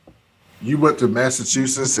You went to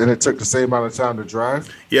Massachusetts and it took the same amount of time to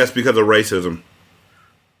drive? Yes, because of racism.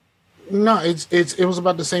 No, it was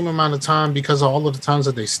about the same amount of time because of all of the times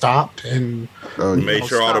that they stopped and Oh, yeah. Made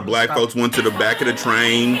sure all the black folks went to the back of the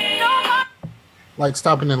train. like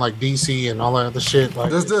stopping in like DC and all that other shit.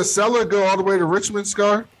 Like, Does the Acela go all the way to Richmond,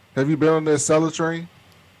 Scar? Have you been on the Acela train?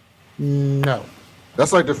 no,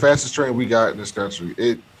 That's like the fastest train we got in this country.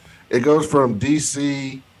 It goes from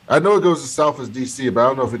DC. I know it goes as south as DC, but I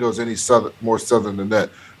don't know if it goes any more southern than that.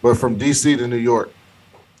 But from DC to New York,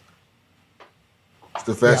 it's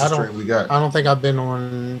the fastest train we got. I don't think I've been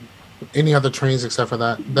on any other trains except for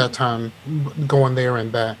that time going there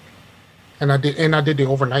and back. And I did the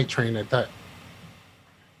overnight train at that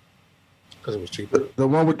because it was cheaper. The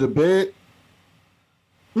one with the bed.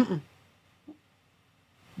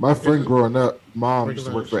 My friend growing up, mom used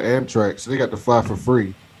to work for Amtrak, so they got to fly for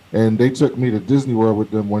free. And they took me to Disney World with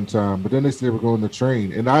them one time, but then they said they were going to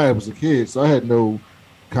train. And I was a kid, so I had no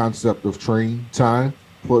concept of train time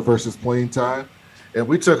versus plane time. And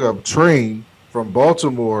we took a train from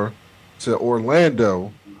Baltimore to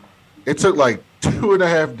Orlando. It took like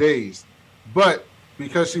 2.5 days. But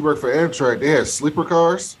because she worked for Amtrak, they had sleeper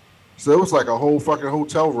cars. So it was like a whole fucking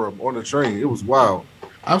hotel room on the train. It was wild.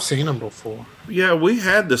 I've seen them before. Yeah, we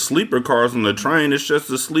had the sleeper cars on the train. It's just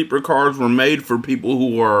the sleeper cars were made for people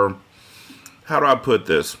who are, how do I put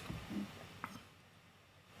this?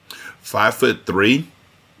 5'3"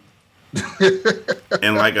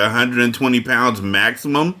 and like 120 pounds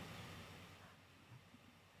maximum.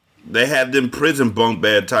 They had them prison bunk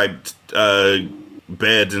bed type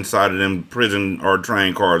beds inside of them prison or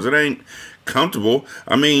train cars. It ain't comfortable.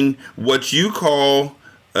 I mean, what you call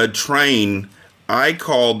a train, I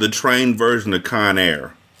call the train version of Con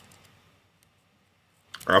Air.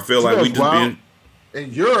 I feel like we just been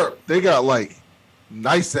in Europe. They got like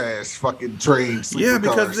nice ass fucking trains. Yeah,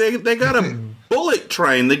 because they got a bullet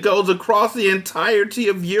train that goes across the entirety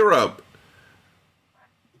of Europe.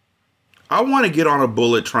 I want to get on a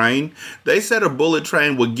bullet train. They said a bullet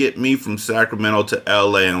train would get me from Sacramento to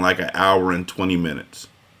LA in like an hour and 20 minutes.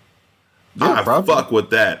 Yeah, I fuck with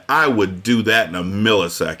that. I would do that in a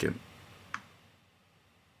millisecond.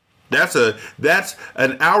 That's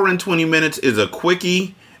an hour and 20 minutes is a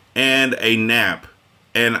quickie and a nap.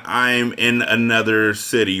 And I'm in another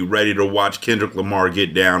city ready to watch Kendrick Lamar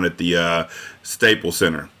get down at the Staples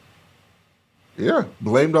Center. Yeah,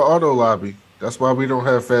 blame the auto lobby. That's why we don't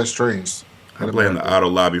have fast trains. I blame the auto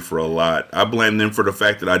lobby for a lot. I blame them for the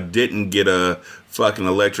fact that I didn't get a fucking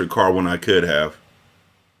electric car when I could have.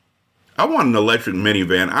 I want an electric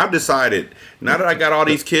minivan. I've decided, now that I got all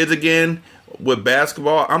these kids again with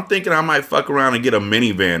basketball, I'm thinking I might fuck around and get a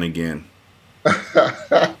minivan again.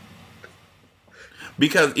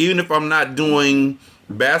 Because even if I'm not doing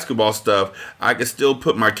basketball stuff, I can still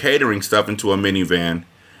put my catering stuff into a minivan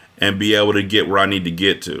and be able to get where I need to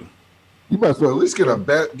get to. You might as well at least get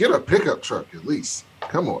a pickup truck at least.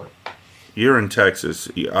 Come on. You're in Texas.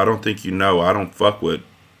 I don't think you know. I don't fuck with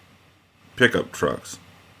pickup trucks.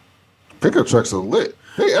 Pickup trucks are lit.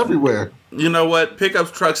 They everywhere. You know what?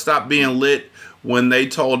 Pickup trucks stopped being lit when they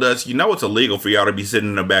told us, you know it's illegal for y'all to be sitting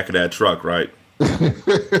in the back of that truck, right?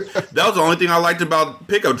 That was the only thing I liked about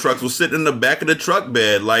pickup trucks was sitting in the back of the truck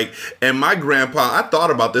bed. Like, and my grandpa, I thought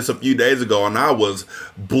about this a few days ago and I was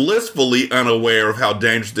blissfully unaware of how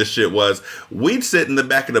dangerous this shit was. We'd sit in the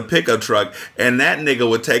back of the pickup truck and that nigga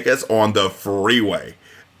would take us on the freeway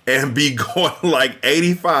and be going like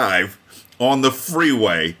 85 on the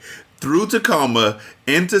freeway through Tacoma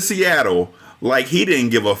into Seattle like he didn't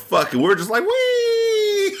give a fuck. And we're just like,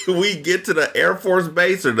 wee! We get to the Air Force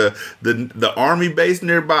base or the Army base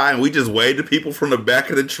nearby, and we just waved to people from the back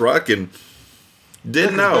of the truck and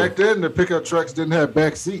didn't know. Back then, the pickup trucks didn't have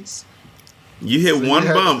back seats. You hit one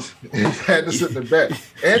bump. You had to sit in the back.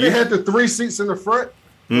 And they had the 3 seats in the front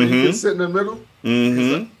where you could sit in the middle.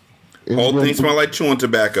 Mm-hmm. Whole thing smelled like chewing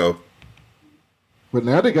tobacco. But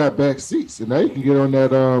now they got back seats, and now you can get on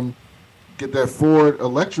that Ford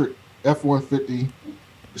electric F-150.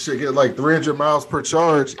 It should get like 300 miles per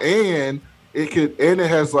charge, and it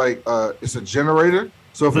has like it's a generator.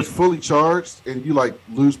 So if it's fully charged and you like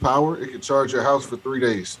lose power, it can charge your house for 3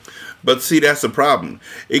 days. But see, that's the problem.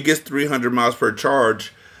 It gets 300 miles per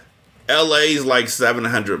charge. LA's like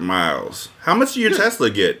 700 miles. How much do your Tesla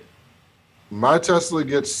get? My Tesla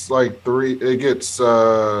gets like It gets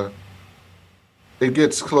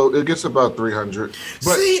close. It gets about 300.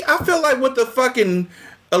 But see, I feel like with the fucking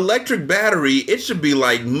electric battery, it should be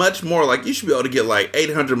like much more. Like you should be able to get like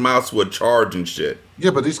 800 miles to a charge and shit.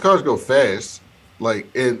 Yeah, but these cars go fast,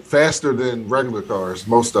 faster than regular cars,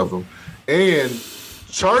 most of them. And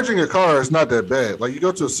charging a car is not that bad. Like you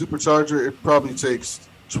go to a supercharger, it probably takes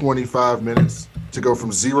 25 minutes to go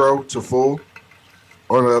from 0 to full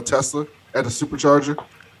on a Tesla at a supercharger.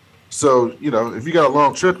 So, if you got a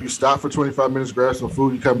long trip, you stop for 25 minutes, grab some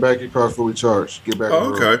food, you come back, your car's fully charged. Get back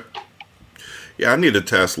on the road. Okay. Yeah, I need a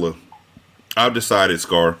Tesla. I've decided,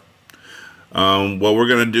 Scar. What we're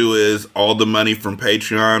going to do is all the money from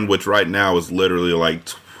Patreon, which right now is literally like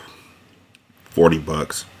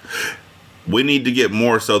 $40. We need to get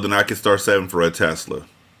more so then I can start saving for a Tesla.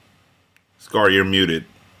 Scar, you're muted.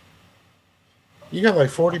 You got like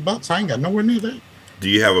 $40. I ain't got nowhere near that. Do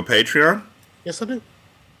you have a Patreon? Yes, I do.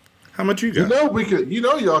 How much you got? We could.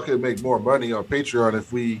 Y'all could make more money on Patreon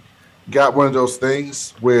if we got one of those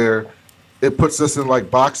things where it puts us in like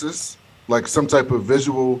boxes, like some type of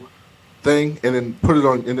visual thing, and then put it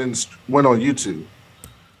on, and then went on YouTube.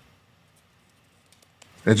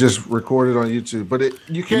 And just record it on YouTube, but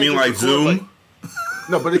you can't. You mean like Zoom?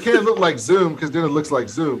 No, but it can't look like Zoom because then it looks like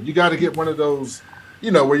Zoom. You got to get one of those,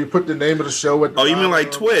 where you put the name of the show at the you mean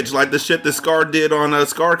like Twitch, like the shit that Scar did on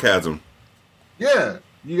Scarcasm? Yeah,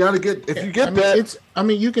 you got to get that. You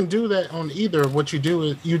can do that on either. What you do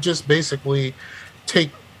is you just basically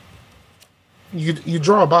take. You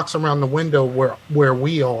draw a box around the window where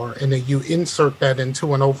we are, and then you insert that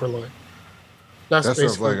into an overlay. That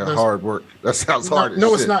sounds like hard work. That sounds hard.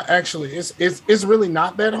 No, it's not actually. It's really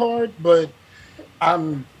not that hard, but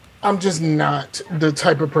I'm just not the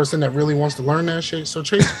type of person that really wants to learn that shit. So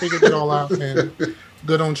Chase figured it all out, and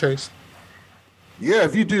good on Chase. Yeah,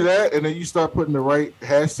 if you do that and then you start putting the right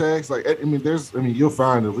hashtags, you'll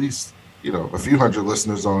find at least a few hundred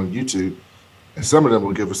listeners on YouTube, and some of them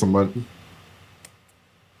will give us some money.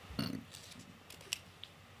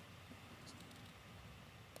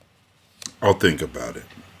 I'll think about it.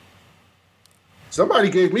 Somebody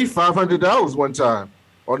gave me $500 one time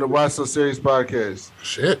on the Why So Serious podcast.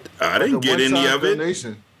 Shit. I didn't get any of it.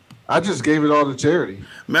 I just gave it all to charity.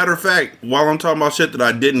 Matter of fact, while I'm talking about shit that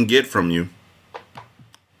I didn't get from you,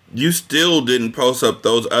 you still didn't post up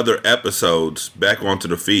those other episodes back onto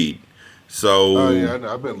the feed. So. Oh, yeah, I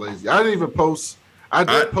know. I've been lazy. I didn't even post. I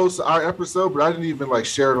did post our episode, but I didn't even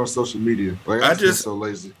share it on social media. I just so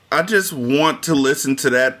lazy. I just want to listen to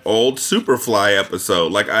that old Superfly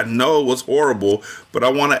episode. I know it was horrible, but I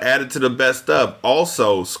want to add it to the best stuff.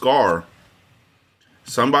 Also, Scar,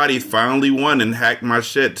 somebody finally won and hacked my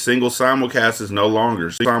shit. Single simulcast is no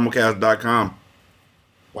longer. Simulcast.com.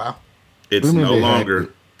 Wow. It's no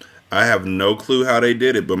longer. I have no clue how they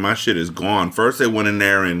did it, but my shit is gone. First, they went in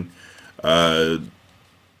there and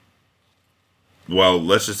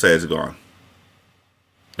let's just say it's gone.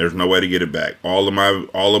 There's no way to get it back. All of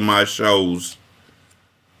my shows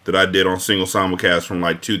that I did on single simulcast from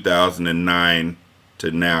 2009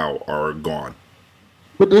 to now are gone.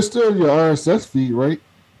 But they're still your RSS feed, right?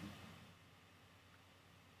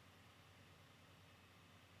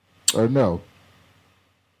 Or no?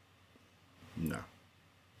 No.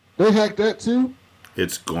 They hacked that too?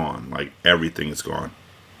 It's gone. Everything is gone.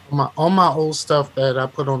 All my old stuff that I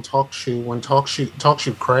put on TalkShoe when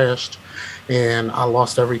TalkShoe crashed, and I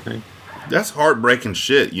lost everything. That's heartbreaking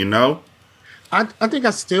shit, I think I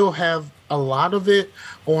still have a lot of it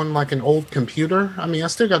on an old computer. I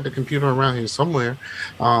still got the computer around here somewhere.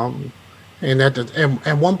 And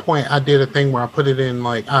at one point I did a thing where I put it in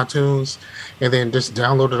iTunes and then just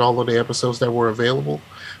downloaded all of the episodes that were available.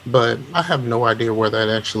 But I have no idea where that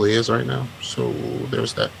actually is right now. So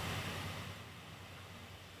there's that.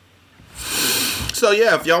 So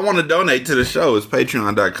yeah, if y'all want to donate to the show, it's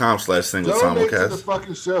patreon.com/single simulcast. Donate to the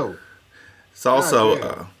fucking show. It's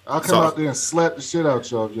also I'll come out there and slap the shit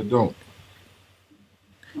out y'all if you don't.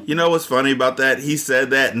 You know what's funny about that? He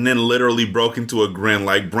said that and then literally broke into a grin.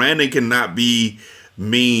 Brandon cannot be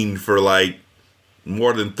mean for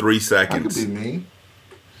more than 3 seconds.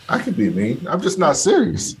 I could be mean. I'm just not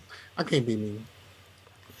serious. I can't be mean.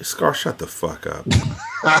 Scar, shut the fuck up.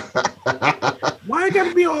 Why I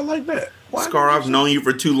gotta be all like that? Scar, I've known you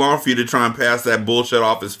for too long for you to try and pass that bullshit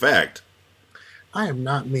off as fact. I am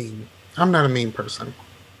not mean. I'm not a mean person.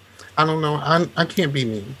 I don't know. I can't be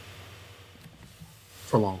mean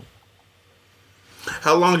for long.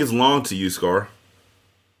 How long is long to you, Scar?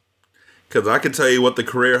 Because I can tell you what the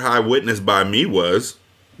career high witnessed by me was.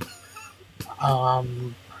 I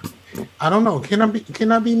don't know. Can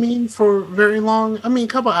I be mean for very long? A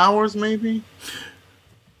couple hours maybe.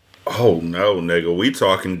 Oh no, nigga. We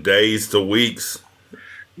talking days to weeks.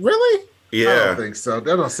 Really? Yeah. I don't think so.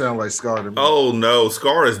 That don't sound like Scar to me. Oh no,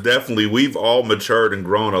 Scar is definitely, we've all matured and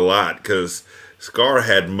grown a lot because Scar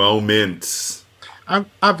had moments. I've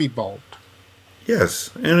evolved.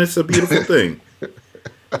 Yes, and it's a beautiful thing.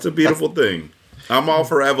 It's a beautiful thing. I'm all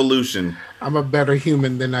for evolution. I'm a better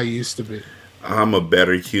human than I used to be. I'm a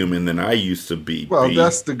better human than I used to be. Well, B.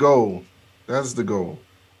 that's the goal. That's the goal.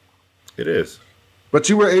 It is. But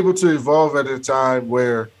you were able to evolve at a time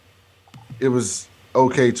where it was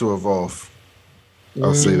okay to evolve.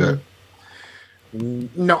 I'll say that.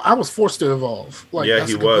 No, I was forced to evolve. Like, yeah,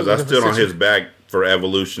 he was. I stood on his back for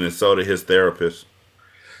evolution, and so did his therapist.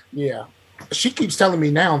 Yeah. She keeps telling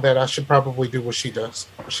me now that I should probably do what she does.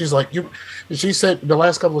 She's like, she said the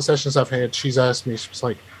last couple of sessions I've had, she's asked me, she's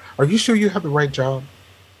like, are you sure you have the right job?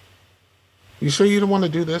 You sure you don't want to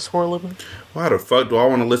do this for a living? Why the fuck do I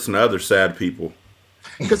want to listen to other sad people?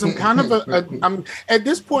 Because I'm kind of I'm at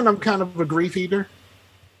this point, I'm kind of a grief eater.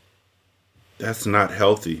 That's not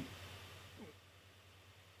healthy.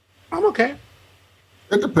 I'm okay.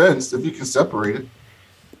 It depends if you can separate it.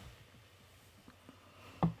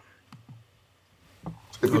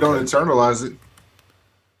 If you don't internalize it.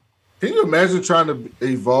 Can you imagine trying to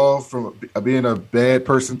evolve from being a bad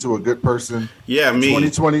person to a good person? Yeah, me.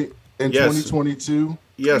 2020 and 2022.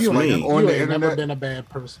 Yes, you me. On the internet. Never been a bad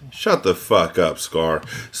person. Shut the fuck up, Scar.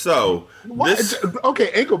 So,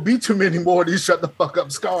 okay, ain't gonna be too many more of these shut the fuck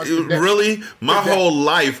up Scars. Really? My whole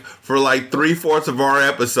life for like 3/4 of our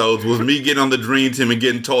episodes was me getting on the Dream Team and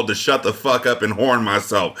getting told to shut the fuck up and horn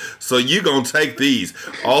myself. So you gonna take these.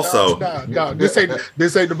 Also, no, this ain't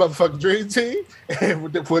the motherfucking Dream Team. And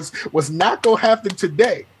what's not gonna happen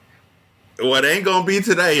today. What ain't gonna be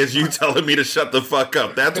today is you telling me to shut the fuck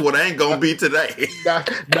up. That's what ain't gonna be today.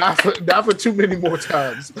 not for too many more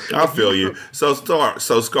times. I feel you. So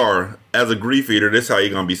Scar, as a grief eater, this is how you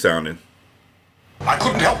gonna be sounding. I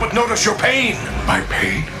couldn't help but notice your pain. My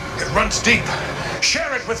pain? It runs deep.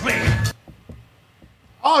 Share it with me.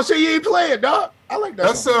 Oh, so you ain't playing, dog. I like that.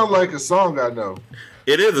 That sounds like a song I know.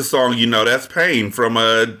 It is a song, that's Pain from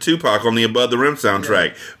Tupac on the Above the Rim soundtrack.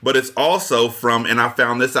 Yeah. But it's also from, and I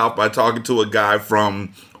found this out by talking to a guy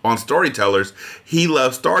on Storytellers. He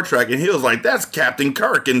loves Star Trek, and he was like, that's Captain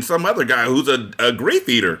Kirk and some other guy who's a grief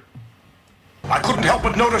eater. I couldn't help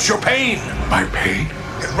but notice your pain. My pain?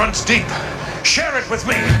 It runs deep. Share it with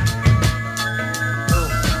me.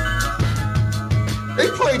 They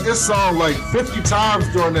played this song like 50 times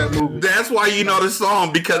during that movie. That's why you know the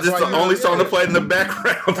song, because it's the only song that played in the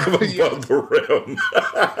background of Above the Rim.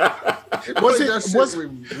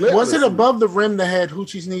 Was it Above the Rim that had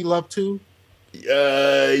Hoochie's Need Love Too?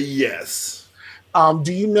 Yes.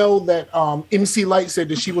 Do you know that MC Light said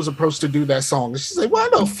that she was approached to do that song? And she's like, why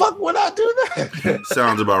the fuck would I do that?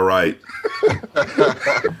 Sounds about right.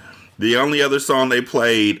 The only other song they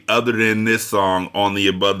played other than this song on the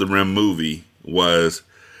Above the Rim movie was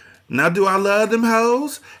Now Do I Love Them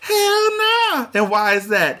Hoes? Hell no! And why is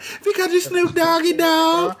that? Because you Snoop Doggy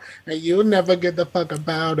Dogg. And you'll never get the fuck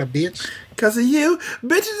about a bitch. Cause of you,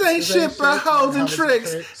 bitches ain't shit but hoes and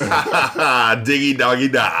tricks. Diggy Doggy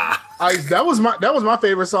Da. That was my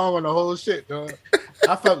favorite song on the whole shit, dog.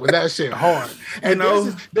 I fuck with that shit hard. And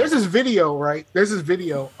there's this video, right? There's this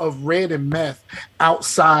video of Red and Meth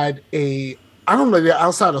outside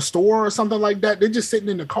outside a store or something like that. They're just sitting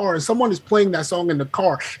in the car and someone is playing that song in the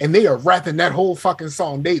car and they are rapping that whole fucking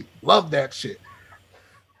song. They love that shit.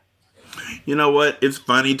 You know what? It's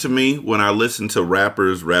funny to me when I listen to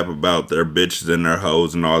rappers rap about their bitches and their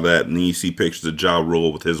hoes and all that, and then you see pictures of Ja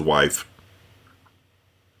Rule with his wife.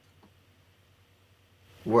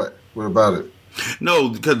 What? What about it? No,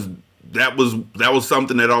 because that was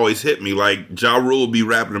something that always hit me. Like, Ja Rule would be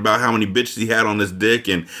rapping about how many bitches he had on his dick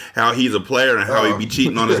and how he's a player and how he'd be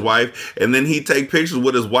cheating on his wife. And then he'd take pictures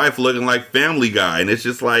with his wife looking like Family Guy. And it's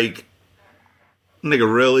just like,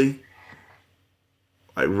 nigga, really?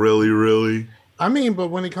 Like, really? I mean, but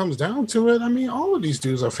when it comes down to it, I mean, all of these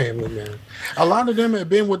dudes are family men. A lot of them have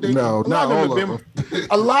been with their... No, not all of them.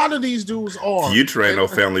 A lot of these dudes are. You ain't no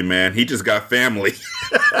family man. He just got family.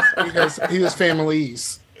 He was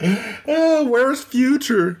families. Where's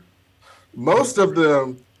Future? Most of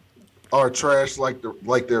them are trash like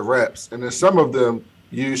their raps, and then some of them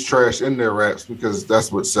use trash in their raps because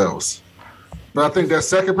that's what sells. But I think that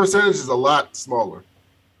second percentage is a lot smaller.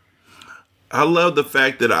 I love the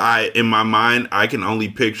fact that in my mind, I can only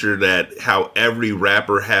picture that how every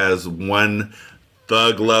rapper has one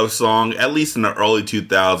thug love song, at least in the early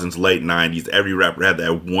 2000s, late 90s. Every rapper had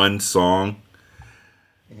that one song.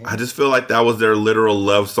 I just feel like that was their literal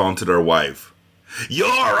love song to their wife. Your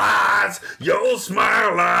eyes, your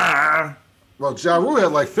smile eye. Well, Ja Rule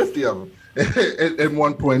had like 50 of them at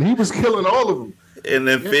one point. He was killing all of them. And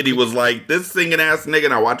then 50 was like, this singing ass nigga,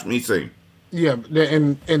 now watch me sing. Yeah,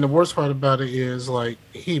 and the worst part about it is, like,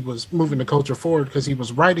 he was moving the culture forward because he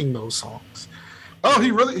was writing those songs. Oh,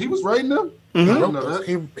 he was writing them? He, I wrote didn't know those.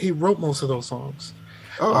 that. He wrote most of those songs.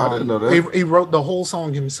 Oh, I didn't know that. He wrote the whole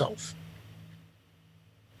song himself.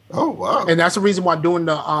 Oh, wow. And that's the reason why doing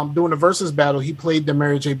the versus battle, he played the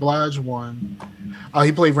Mary J. Blige one.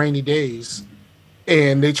 He played Rainy Days.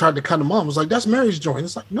 And they tried to cut him off. I was like, that's Mary's joint.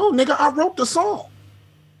 It's like, no, nigga, I wrote the song.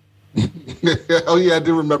 Oh, yeah, I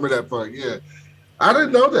do remember that part. Yeah. I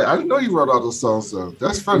didn't know that. I didn't know you wrote all those songs, though.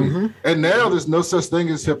 That's funny. Mm-hmm. And now there's no such thing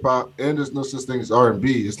as hip hop, and there's no such thing as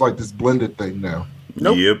R&B. It's like this blended thing now.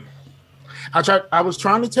 Nope. Yep. I was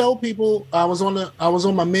trying to tell people. I was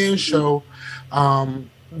on my man's show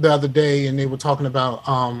the other day, and they were talking about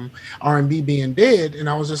R&B being dead, and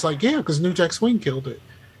I was just like, yeah, because New Jack Swing killed it.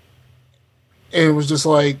 And it was just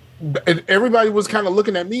like, and everybody was kind of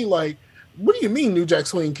looking at me like, what do you mean New Jack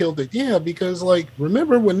Swing killed it? Yeah, because like,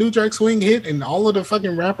 remember when New Jack Swing hit and all of the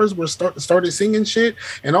fucking rappers were started singing shit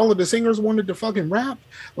and all of the singers wanted to fucking rap?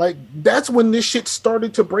 Like, that's when this shit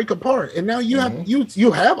started to break apart. And now you have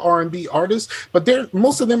you have R&B artists, but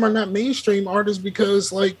most of them are not mainstream artists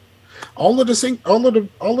because like all of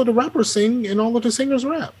the rappers sing and all of the singers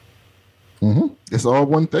rap. Mm-hmm. It's all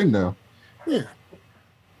one thing now. Yeah.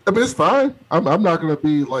 I mean, it's fine. I'm not gonna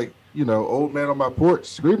be like, you know, old man on my porch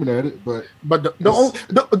screaming at it, but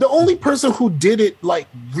the only person who did it like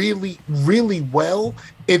really, really well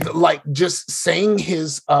is like just saying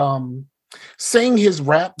his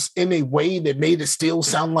raps in a way that made it still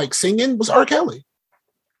sound like singing was R. Kelly.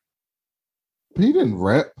 He didn't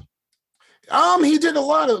rap. He did a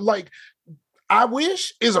lot of like, I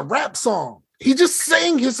Wish is a rap song. He just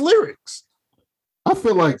sang his lyrics. I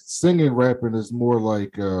feel like singing rapping is more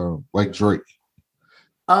like Drake.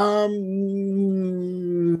 No,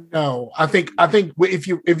 I think if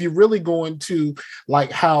you really go into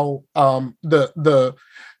like how the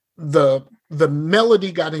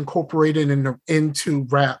melody got incorporated into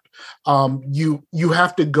rap, you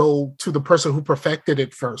have to go to the person who perfected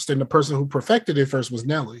it first, and the person who perfected it first was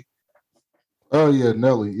Nelly. Oh yeah,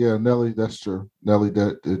 Nelly. Yeah, Nelly. That's true. Nelly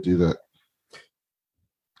did do that.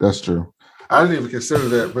 That's true. I didn't even consider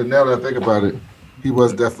that, but now that I think about it, he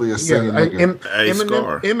was definitely a singing nigga.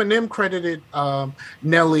 Eminem credited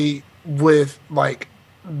Nelly with like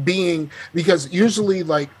being, because usually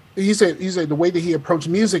like he said the way that he approached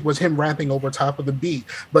music was him rapping over top of the beat,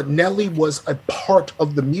 but Nelly was a part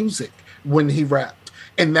of the music when he rapped,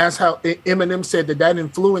 and that's how Eminem said that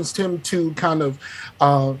influenced him to kind of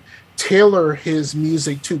tailor his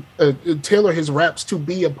music to tailor his raps to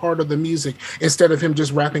be a part of the music instead of him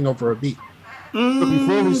just rapping over a beat.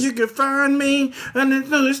 You can find me and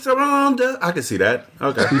it's around. I can see that.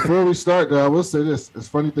 Okay. Before we start, though, I will say this. It's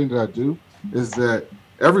funny thing that I do is that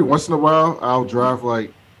every once in a while I'll drive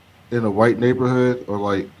like in a white neighborhood or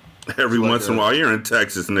like every once in a while. You're in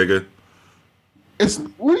Texas, nigga.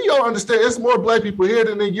 What do y'all understand? It's more black people here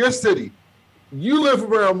than in your city. You live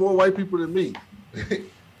around more white people than me.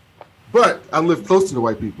 But I live close to the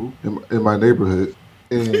white people in my neighborhood.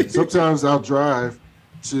 And sometimes I'll drive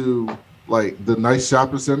to like the nice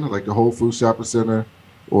shopping center, like the Whole Foods shopping center,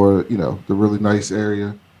 or you know, the really nice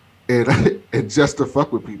area, and just to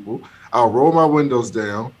fuck with people, I'll roll my windows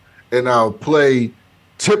down and I'll play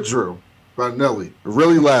 "Tip Drill" by Nelly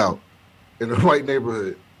really loud in a white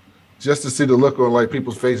neighborhood, just to see the look on like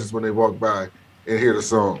people's faces when they walk by and hear the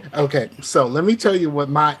song. Okay, so let me tell you what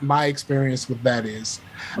my experience with that is.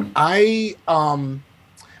 I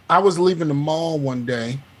was leaving the mall one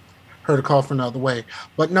day. Heard a call from the other way,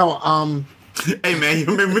 but no. Hey man, you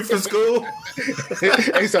remember me from school?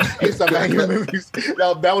 hey, man, you remember me?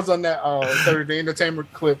 No, that was on that Saturday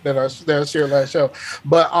Entertainment clip that I shared last show.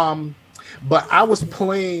 But I was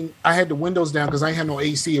playing. I had the windows down because I had no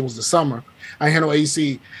AC. It was the summer. I had no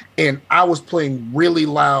AC, and I was playing really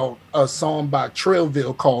loud a song by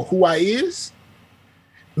Trailville called "Who I Is."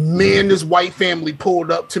 Man, this white family pulled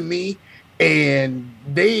up to me, and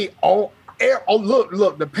they all. Oh,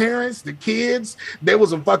 look, the parents, the kids, there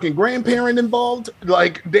was a fucking grandparent involved.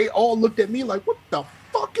 Like, they all looked at me like, what the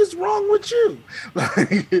fuck is wrong with you?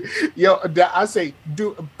 Like, yo, I say,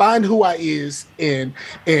 find Who I Is and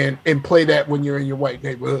play that when you're in your white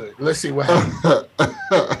neighborhood. Let's see what happens.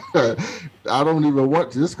 I don't even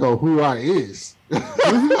want to. Just go Who I Is.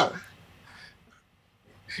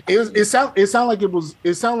 It sounded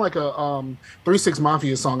like a 3 6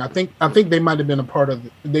 Mafia song. I think they might have been a part of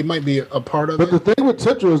it. They might be a part of it. But the thing with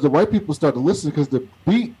Tip Drill is the white people start to listen because the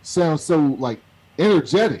beat sounds so like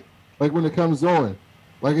energetic. Like when it comes on,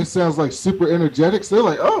 like it sounds like super energetic. So they're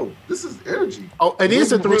like, "Oh, this is energy." Oh, it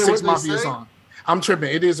is a 3 6 Mafia song. I'm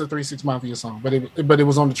tripping. It is a 3 6 Mafia song, but it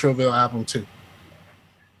was on the Trailville album too.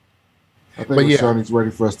 I think Shawnee's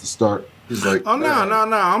ready for us to start. He's like, oh no.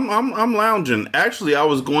 I'm lounging. Actually, I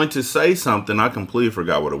was going to say something. I completely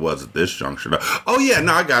forgot what it was at this juncture. Oh yeah,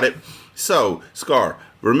 no, I got it. So, Scar,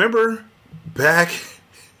 remember back?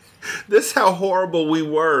 This is how horrible we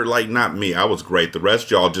were. Like, not me. I was great. The rest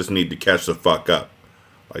of y'all just need to catch the fuck up.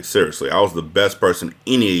 Like, seriously, I was the best person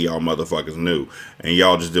any of y'all motherfuckers knew, and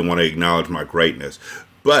y'all just didn't want to acknowledge my greatness.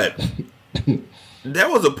 But there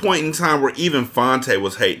was a point in time where even Phonte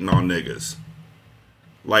was hating on niggas.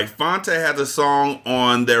 Like, Phonte has a song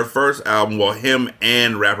on their first album, well, him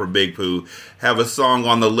and rapper Big Pooh have a song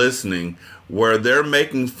on The Listening where they're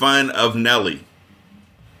making fun of Nelly.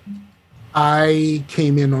 I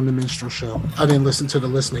came in on the Minstrel Show. I didn't listen to The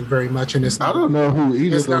Listening very much, and I don't know who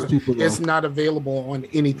either of those people are. It's not available on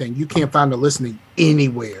anything. You can't find The Listening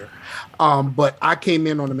anywhere. But I came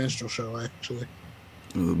in on the Minstrel Show, actually.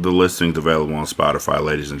 The Listening's available on Spotify,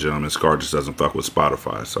 ladies and gentlemen. Scar just doesn't fuck with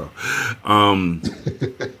Spotify, so.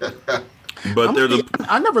 But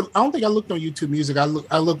I don't think I looked on YouTube Music. I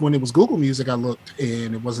looked when it was Google Music. I looked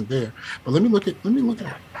and it wasn't there. But let me look at it.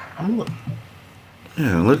 I'm gonna look.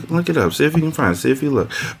 Yeah, look it up. See if you can find it. See if you look.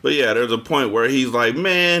 But yeah, there's a point where he's like,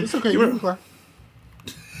 man. It's okay. You can clap.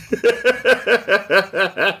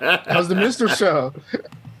 How's the Minstrel Show?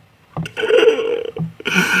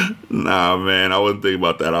 Nah, man, I wasn't thinking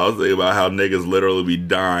about that. I was thinking about how niggas literally be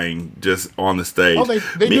dying just on the stage. Oh,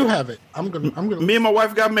 they do have it. I'm gonna. Me and my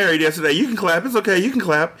wife got married yesterday. You can clap. It's okay. You can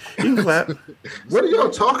clap. You can clap. What are y'all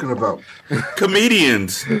talking about?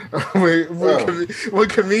 Comedians. when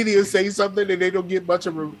comedians say something and they don't get much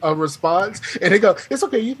of a response, and they go, "It's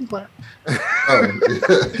okay. You can clap."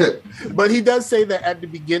 But he does say that at the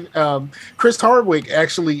beginning. Chris Hardwick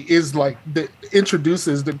actually is like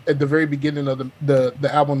introduces at the very beginning of the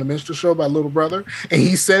album The Minstrel Show by Little Brother, and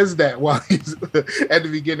he says that while he's at the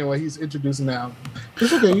beginning while he's introducing the album.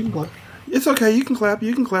 It's okay, you can clap. It's okay, you can clap.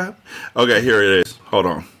 You can clap. Okay, here it is. Hold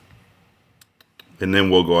on, and then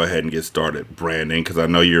we'll go ahead and get started, Brandon, because I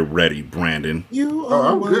know you're ready, Brandon.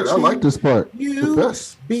 I'm good. I like this part. The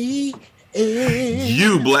best.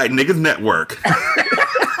 You Black Niggas Network.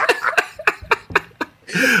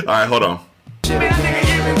 All right, hold on.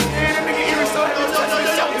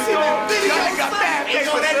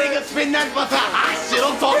 Nothing but the hot shit.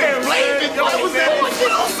 I'm talking flaming. Yo, was that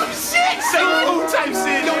shit on some shit? Say food type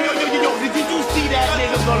shit. Yo, did you see that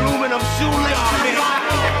nigga's aluminum shoelace?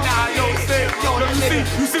 Nah, yo,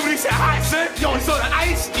 you see what he said? Hot shit? Yo, so the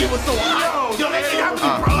ice, it was so hot. Yo, that nigga, how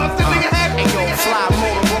many bras the nigga had? Hey, yo, fly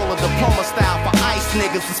Motorola diploma style for ice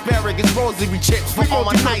niggas. Asparagus rosary chips for all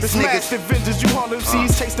my nice niggas. Avengers, you Harlem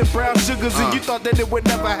Seas tasting brown sugars, and you thought that it would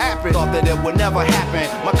never happen. Thought that it would never happen.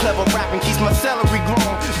 My clever rapping keeps my celery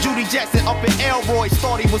grown. Judy Jackson up in Elroy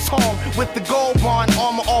thought he was home with the gold bond,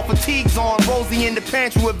 armor all fatigues on. Rosie in the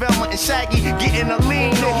pantry with Velma and Shaggy getting a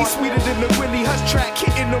lean on. He's sweeter than the Willie Hush track,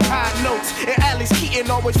 hitting them high notes. And Alex Keaton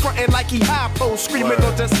always frontin' like he high post, screaming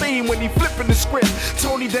on Justine when he flipping the script.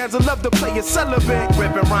 Tony Danza love to play a celibate,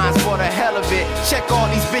 ripping rhymes for the hell of it. Check all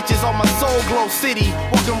these bitches on my Soul Glow City,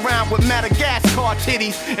 walking around with Madagascar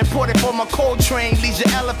titties. Imported for my Coltrane, Leisure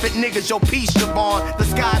Elephant niggas, yo peace Javon. The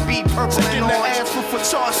sky be purple and orange. ass for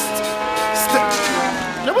trust.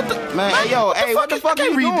 What the man? Hey, what the fuck are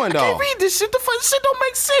you doing, though? I can't read this shit. The fuck shit don't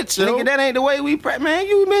make sense, yo. Nigga, that ain't the way we man.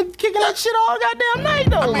 You been kicking that shit all goddamn night,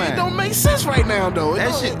 though, man. It don't make sense right now, though.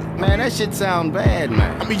 That shit sound bad,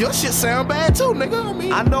 man. I mean, your shit sound bad too,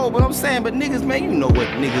 nigga. I know, but I'm saying, but niggas, man, you know what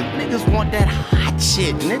niggas want that hot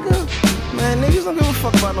shit, nigga. Man, niggas don't give a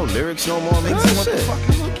fuck about no lyrics no more. Niggas want the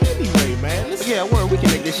fucking hook anyway, man. Yeah, word, we can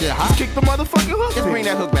make this shit hot. Just kick the motherfucking hook. Just bring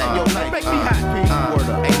that hook back. Yo, make me hot, P. Word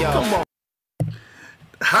up. Hey, yo. Come on.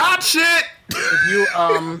 Hot shit.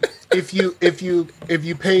 If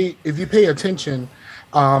you pay attention,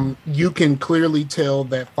 you can clearly tell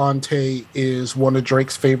that Phonte is one of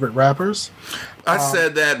Drake's favorite rappers. I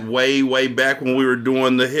said that way back when we were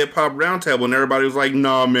doing the hip hop roundtable, and everybody was like,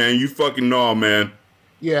 "Nah, man, you fucking nah, man."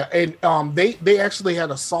 Yeah, and they actually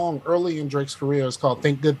had a song early in Drake's career. It's called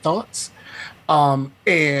 "Think Good Thoughts,"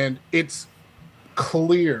 and it's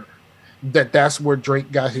clear that that's where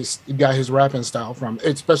Drake got his rapping style from,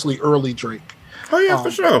 especially early Drake. Oh yeah,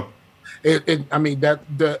 for sure.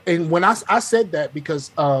 And when I said that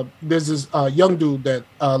because there's this young dude that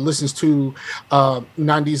listens to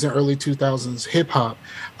 90s and early 2000s hip hop,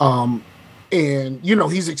 and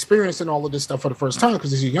he's experiencing all of this stuff for the first time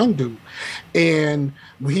because he's a young dude, and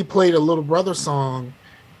he played a Little Brother song,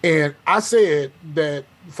 and I said that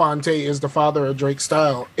Phonte is the father of Drake's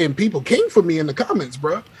style, and people came for me in the comments,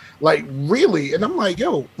 bro. Like, really? And I'm like,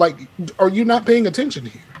 yo, like, are you not paying attention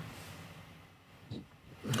here?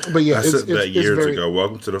 But yeah, I said that years ago.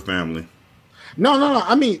 Welcome to the family. No.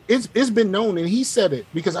 I mean, it's been known, and he said it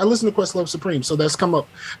because I listened to Questlove Supreme, so that's come up.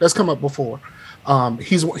 That's come up before.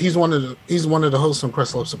 He's one of the hosts on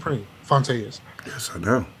Questlove Supreme. Fonte is. Yes, I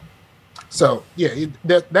know. So yeah,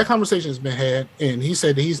 that conversation has been had, and he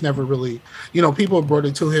said that he's never really, people have brought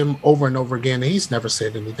it to him over and over again, and he's never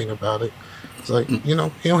said anything about it. It's like, he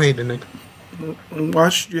don't hate the nigga. Why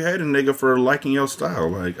should you hate a nigga for liking your style?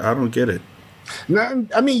 Like, I don't get it. No,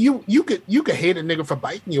 I mean, you could hate a nigga for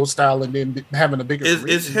biting your style and then having a bigger.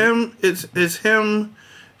 Is him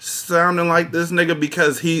sounding like this nigga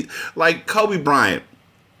because he like Kobe Bryant?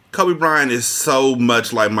 Kobe Bryant is so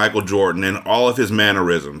much like Michael Jordan in all of his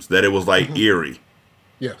mannerisms that it was like eerie.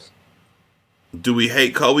 Yes. Do we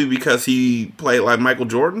hate Kobe because he played like Michael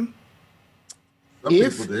Jordan?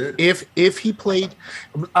 If he played,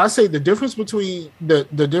 I say the difference between the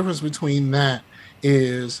difference between that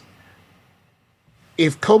is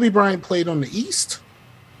if Kobe Bryant played on the East,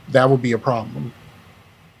 that would be a problem.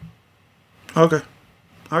 Okay.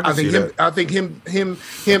 I think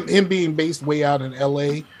him being based way out in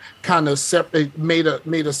LA kind of made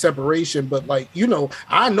a separation, but like,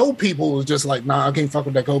 I know people was just like, nah, I can't fuck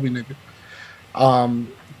with that Kobe nigga.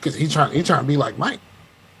 Cause he trying to be like Mike.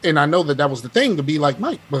 And I know that was the thing, to be like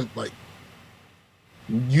Mike, but like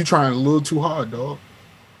you trying a little too hard, dog.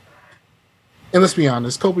 And let's be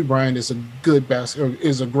honest, Kobe Bryant is a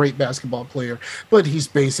great basketball player, but he's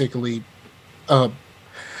basically a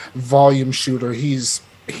volume shooter. He's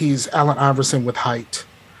Allen Iverson with height.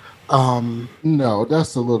 No,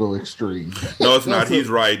 that's a little extreme. No, it's not. He's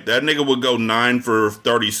right. That nigga would go 9 for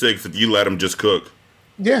 36 if you let him just cook.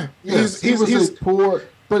 Yeah, he's poor.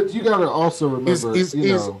 But you gotta also remember,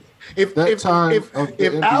 if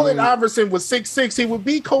Allen Iverson was 6'6", he would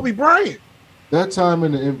be Kobe Bryant. That time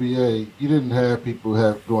in the NBA, you didn't have people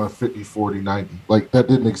going 50, 40, 90. Like, that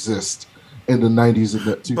didn't exist in the 90s and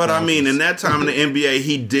the 2000s. But I mean, in that time in the NBA,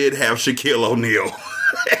 he did have Shaquille O'Neal.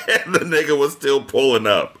 And the nigga was still pulling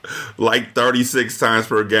up like 36 times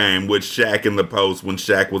per game with Shaq in the post when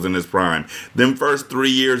Shaq was in his prime. Them first 3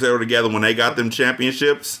 years they were together when they got them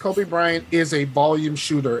championships. Kobe Bryant is a volume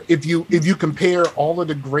shooter. If you compare all of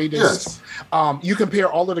the greatest, you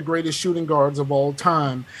compare all of the greatest shooting guards of all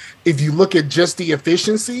time. If you look at just the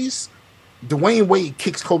efficiencies, Dwayne Wade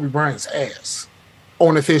kicks Kobe Bryant's ass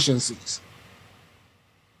on efficiencies.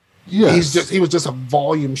 Yes. He was just a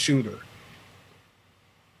volume shooter.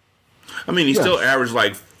 I mean, he still averaged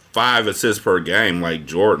like 5 assists per game, like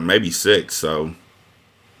Jordan, maybe 6. So,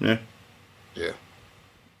 yeah.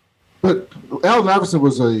 But Allen Iverson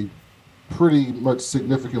was a pretty much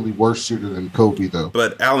significantly worse shooter than Kobe, though.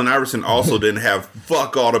 But Allen Iverson also didn't have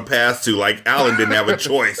fuck all to pass to. Like, Allen didn't have a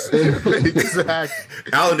choice. Exactly.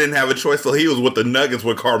 Allen didn't have a choice till he was with the Nuggets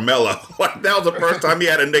with Carmelo. Like, that was the first time he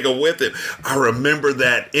had a nigga with him. I remember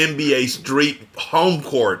that NBA Street home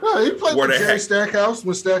court. Yeah, he played with Jerry Stackhouse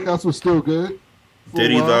when Stackhouse was still good.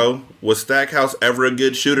 Did he, though? Was Stackhouse ever a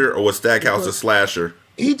good shooter, or was Stackhouse a slasher?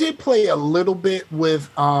 He did play a little bit with,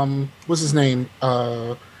 what's his name?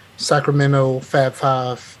 Sacramento Fab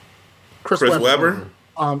Five, Chris Webber.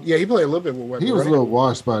 Yeah, he played a little bit with Webber. He was a little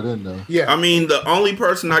washed by then, though. Yeah, I mean, the only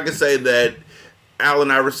person I could say that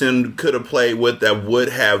Allen Iverson could have played with that would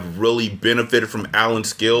have really benefited from Allen's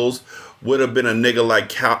skills would have been a nigga like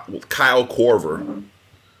Kyle Korver.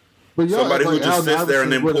 But somebody who just sits there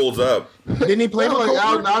and then pulls up. Didn't he play like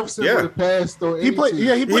Allen Iverson would have passed? Or he played.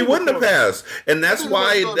 Yeah, he wouldn't have passed, and that's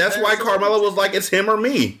why Carmelo was like, it's him or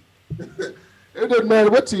me. It doesn't matter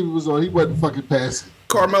what team he was on. He wasn't fucking passing.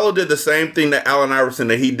 Carmelo did the same thing to Allen Iverson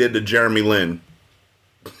that he did to Jeremy Lin.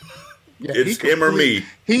 Yeah, it's him or me.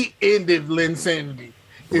 He ended Linsanity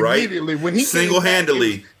immediately when he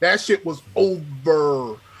single-handedly. That shit was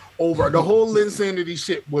over. The whole Linsanity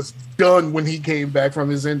shit was done when he came back from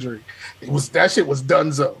his injury. That shit was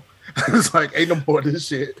donezo. It's like, ain't no more of this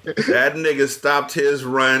shit. That nigga stopped his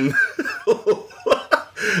run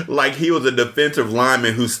like he was a defensive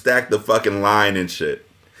lineman who stacked the fucking line and shit.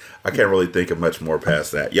 I can't really think of much more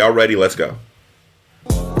past that. Y'all ready? Let's go.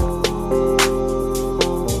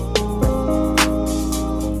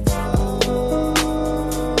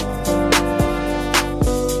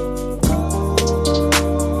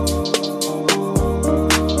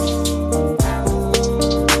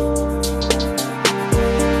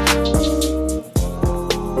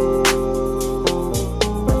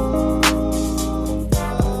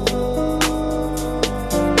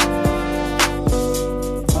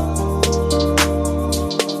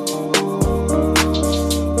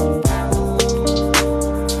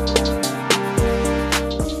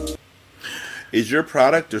 Is your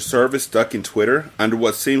product or service stuck in Twitter under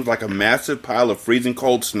what seems like a massive pile of freezing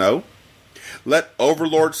cold snow? Let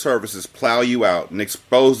Overlord Services plow you out and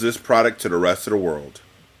expose this product to the rest of the world.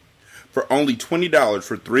 For only $20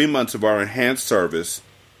 for 3 months of our enhanced service,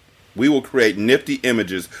 we will create nifty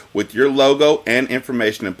images with your logo and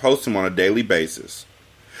information and post them on a daily basis.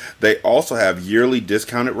 They also have yearly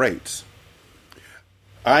discounted rates.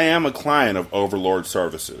 I am a client of Overlord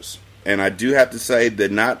Services, and I do have to say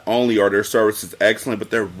that not only are their services excellent, but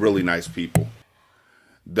they're really nice people.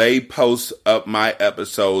 They post up my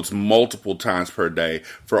episodes multiple times per day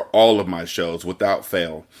for all of my shows without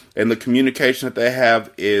fail, and the communication that they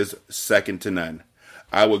have is second to none.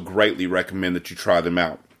 I would greatly recommend that you try them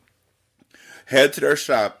out. Head to their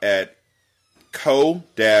shop at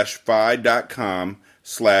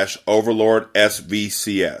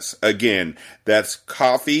ko-fi.com/overlordsvcs. Again, that's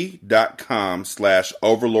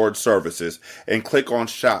coffee.com/overlordservices and click on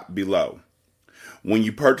shop below. When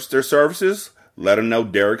you purchase their services, let them know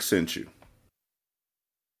Derek sent you.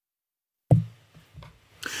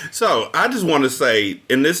 So, I just want to say,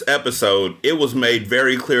 in this episode, it was made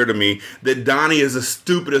very clear to me that Donnie is the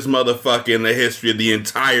stupidest motherfucker in the history of the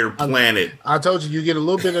entire planet. I told you get a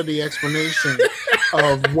little bit of the explanation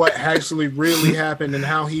of what actually really happened and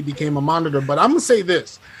how he became a monitor. But I'm going to say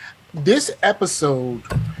this. This episode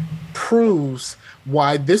proves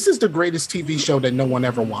why this is the greatest TV show that no one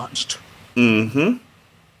ever watched. Mm-hmm.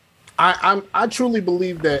 I truly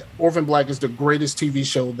believe that Orphan Black is the greatest TV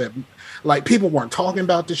show that, like, people weren't talking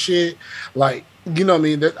about the shit. Like, you know what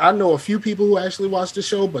I mean? I know a few people who actually watched the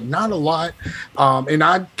show, but not a lot. And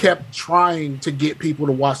I kept trying to get people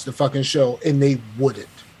to watch the fucking show, and they wouldn't.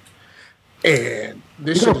 And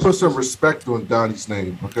this you gotta put some respect on Donnie's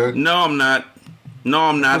name, okay? No, I'm not.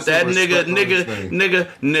 That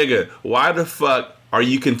nigga. Why the fuck are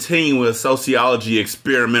you continuing a sociology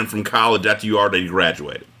experiment from college after you already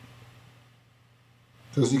graduated?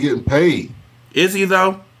 Because he's getting paid. Is he,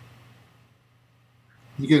 though?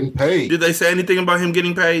 He's getting paid. Did they say anything about him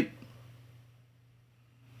getting paid?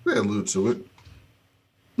 They allude to it.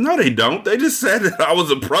 No, they don't. They just said that I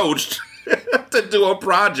was approached to do a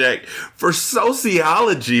project for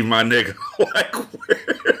sociology, my nigga. Like, where?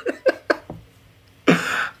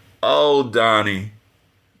 Oh, Donnie.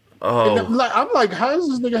 Oh. I'm like, how does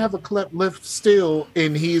this nigga have a cleft lip still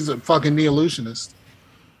and he's a fucking neo-illusionist?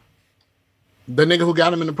 The nigga who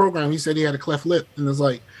got him in the program, he said he had a cleft lip. And it's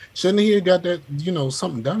like, shouldn't he have got that,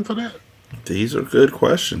 something done for that? These are good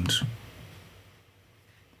questions.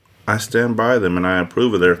 I stand by them and I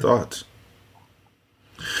approve of their thoughts.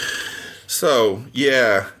 So,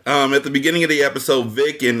 yeah. At the beginning of the episode,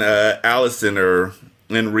 Vic and Allison are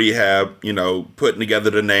in rehab, putting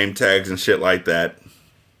together the name tags and shit like that.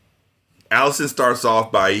 Allison starts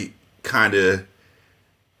off by kind of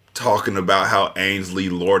talking about how Ainsley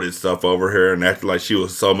lorded stuff over her and acted like she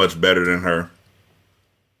was so much better than her.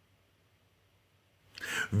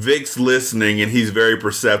 Vic's listening and he's very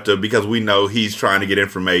perceptive because we know he's trying to get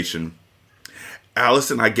information.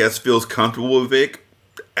 Allison, I guess, feels comfortable with Vic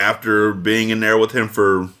after being in there with him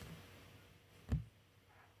for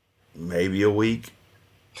maybe a week.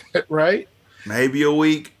 Right? Maybe a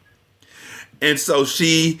week. And so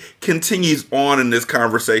she continues on in this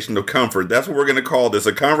conversation of comfort. That's what we're going to call this,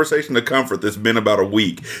 a conversation of comfort that's been about a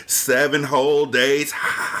week. 7 whole days.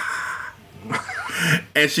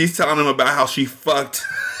 And she's telling him about how she fucked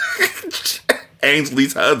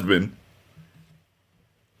Ainsley's husband.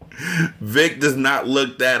 Vic does not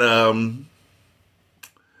look that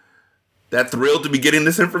thrilled to be getting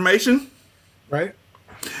this information. Right.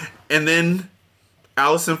 And then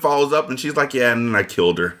Allison follows up and she's like, yeah, and I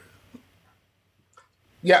killed her.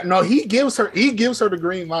 Yeah, no, he gives her the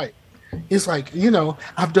green light. He's like,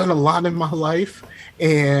 I've done a lot in my life,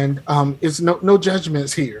 and it's no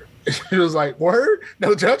judgments here. He was like, word?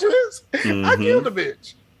 No judgments? Mm-hmm. I killed a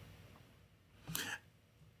bitch.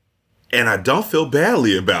 And I don't feel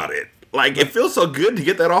badly about it. Like, it feels so good to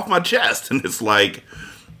get that off my chest. And it's like,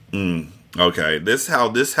 okay, this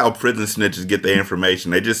how prison snitches get their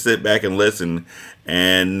information. They just sit back and listen,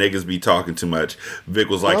 and niggas be talking too much. Vic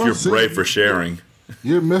was like, you're brave for sharing.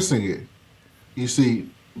 You're missing it. You see,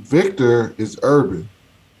 Victor is urban.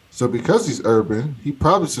 So because he's urban, he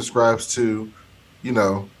probably subscribes to, the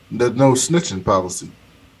no snitching policy.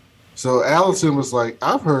 So Allison was like,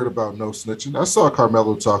 I've heard about no snitching. I saw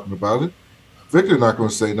Carmelo talking about it. Victor not going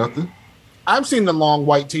to say nothing. I've seen the long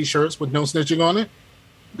white T-shirts with no snitching on it.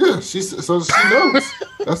 Yeah, she knows.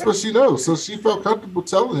 That's what she knows. So she felt comfortable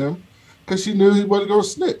telling him because she knew he wasn't going to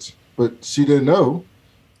snitch. But she didn't know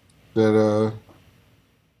that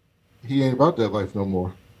he ain't about that life no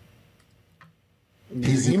more.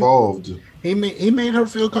 He's evolved. He made her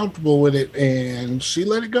feel comfortable with it, and she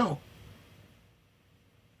let it go.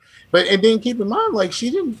 But and then keep in mind, like she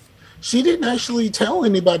didn't actually tell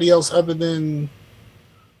anybody else other than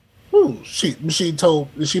who she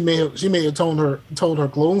may have told her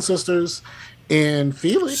clone sisters and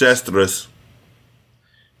Felix. Sestras.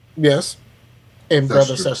 Yes. And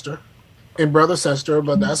brother sister. And brother sister,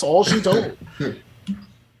 but that's all she told.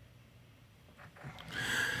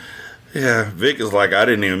 Yeah, Vic is like, I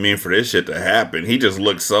didn't even mean for this shit to happen. He just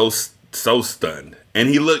looked so stunned. And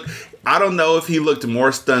I don't know if he looked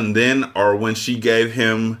more stunned then or when she gave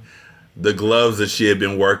him the gloves that she had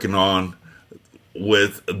been working on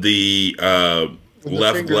with the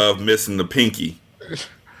left finger. Glove missing the pinky.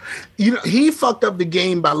 You know, he fucked up the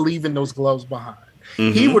game by leaving those gloves behind.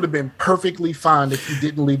 Mm-hmm. He would have been perfectly fine if he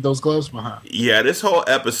didn't leave those gloves behind. Yeah, this whole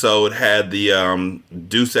episode had the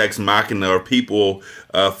Deus Ex Machina, or people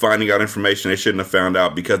finding out information they shouldn't have found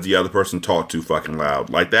out because the other person talked too fucking loud.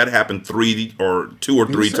 Like, that happened 2 or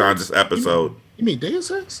 3 times this episode. You mean Deus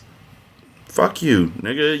Ex? Fuck you,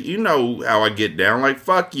 nigga. You know how I get down. Like,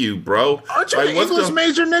 fuck you, bro. Aren't you an English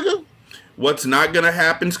major, nigga? What's not going to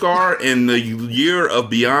happen, Scar, in the year of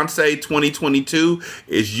Beyonce 2022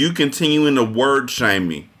 is you continuing to word shame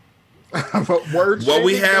me. What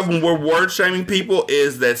we have when we're word shaming people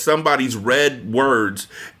is that somebody's read words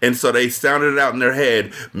and so they sounded it out in their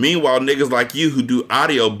head. Meanwhile, niggas like you who do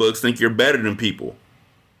audiobooks think you're better than people.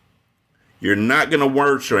 You're not going to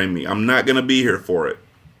word shame me. I'm not going to be here for it.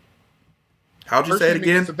 How'd you say it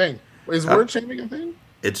again? Is word shaming a thing?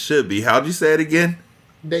 It should be. How'd you say it again?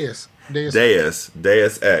 Deus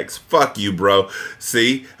Ex. Fuck you, bro.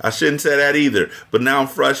 See, I shouldn't say that either. But now I'm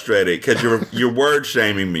frustrated because you're word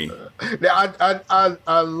shaming me. Now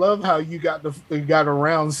I love how you got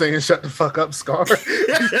around saying "shut the fuck up, Scar."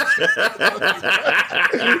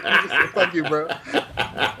 Fuck you, bro.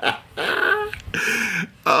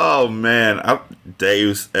 Oh man,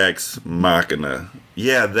 Deus Ex Machina.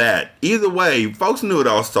 Yeah, that. Either way, folks knew what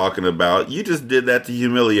I was talking about. You just did that to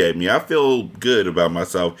humiliate me. I feel good about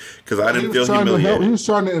myself because I didn't feel humiliated. He was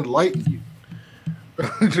trying to enlighten you.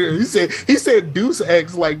 he said Deus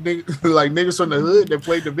Ex like niggas from the hood that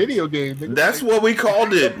played the video game. That's what we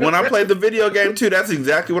called it. When I played the video game too, that's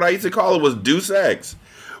exactly what I used to call it, was Deus Ex.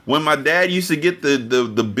 When my dad used to get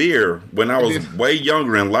the beer when I was way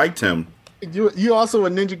younger and liked him. You also a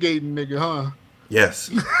Ninja Gaiden nigga, huh? Yes.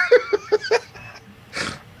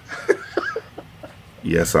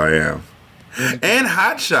 Yes, I am. And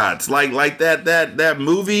Hot Shots, like that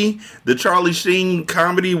movie, the Charlie Sheen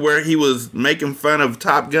comedy where he was making fun of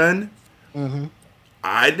Top Gun. Mm-hmm.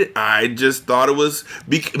 I just thought it was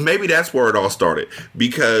maybe that's where it all started,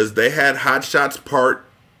 because they had Hot Shots Part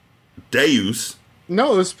Deus.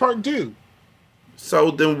 No, it's Part Deux. So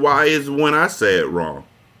then why is when I say it wrong?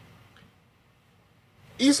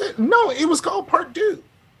 He said no. It was called Part Deux.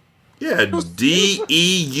 Yeah, Deux.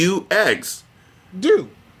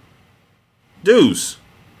 Deuce.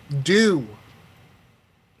 Do.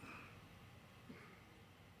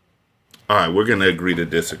 All right, we're going to agree to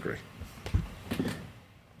disagree.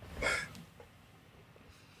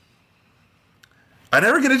 I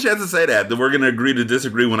never get a chance to say that we're going to agree to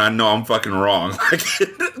disagree when I know I'm fucking wrong. Like,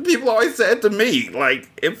 people always say it to me. Like,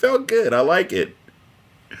 it felt good. I like it.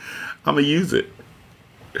 I'm going to use it.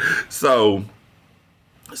 So,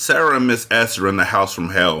 Sarah and Miss S are in the house from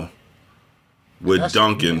hell with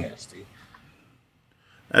Duncan. Nasty.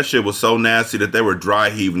 That shit was so nasty that they were dry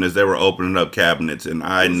heaving as they were opening up cabinets, and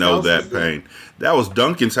I know that pain. That was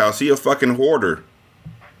Duncan's house. He a fucking hoarder.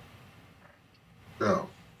 Oh.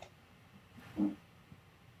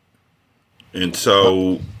 And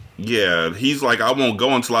so, yeah, he's like, I won't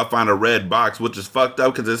go until I find a red box, which is fucked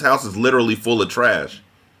up because his house is literally full of trash.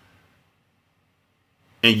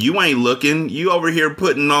 And you ain't looking. You over here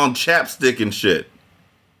putting on chapstick and shit.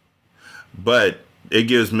 But it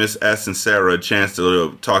gives Miss S and Sarah a chance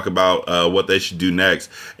to talk about what they should do next.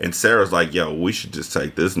 And Sarah's like, yo, we should just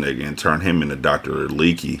take this nigga and turn him into Dr.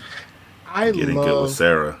 Leakey. Getting good with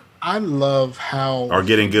Sarah. I love how... Or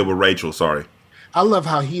getting good with Rachel, sorry. I love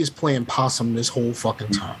how he is playing possum this whole fucking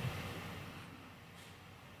time.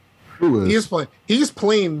 Who is? He's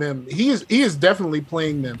playing them. He is definitely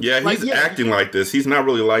playing them. Yeah, he's acting like this. He's not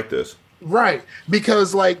really like this. Right,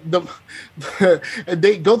 because like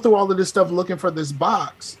they go through all of this stuff looking for this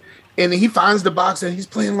box, and he finds the box and he's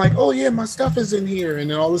playing like, oh yeah, my stuff is in here,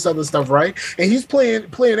 and then all this other stuff, right? And he's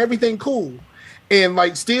playing everything cool, and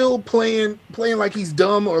like still playing like he's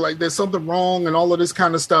dumb or like there's something wrong and all of this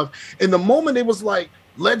kind of stuff. And the moment it was like,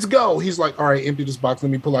 let's go, he's like, all right, empty this box,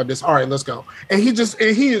 let me pull out this. All right, let's go. And he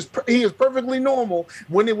is perfectly normal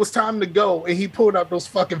when it was time to go, and he pulled out those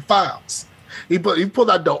fucking files. He pulled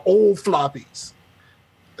out the old floppies.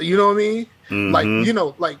 You know what I mean? Like, you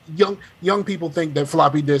know, like young people think that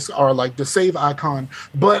floppy disks are like the save icon,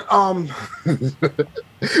 but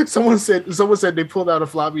someone said they pulled out a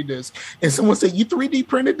floppy disk, and someone said, you 3D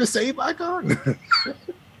printed the save icon.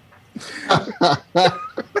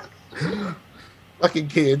 Fucking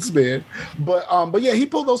kids, man. But yeah, he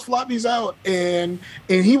pulled those floppies out, and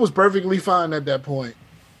he was perfectly fine at that point.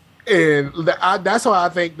 And that's how I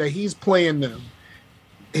think that he's playing them.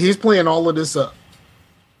 He's playing all of this up.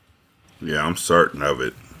 Yeah, I'm certain of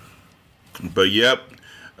it. But yep,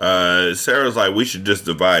 Sarah's like, we should just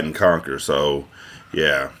divide and conquer. So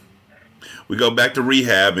yeah, we go back to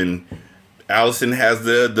rehab, and Allison has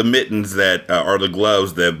the mittens that are the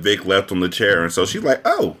gloves that Vic left on the chair, and so she's like,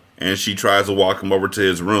 oh. And she tries to walk him over to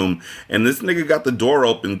his room. And this nigga got the door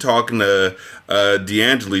open talking to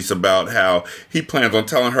DeAngelis about how he plans on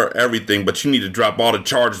telling her everything, but you need to drop all the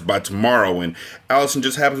charges by tomorrow. And Allison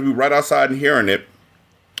just happens to be right outside and hearing it,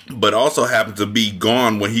 but also happens to be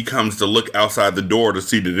gone when he comes to look outside the door to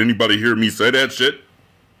see, did anybody hear me say that shit?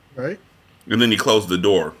 Right. And then he closed the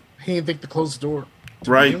door. He didn't think to close the door.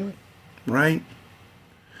 Right. Right.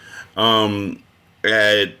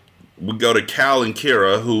 We go to Cal and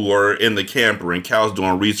Kira, who are in the camper, and Cal's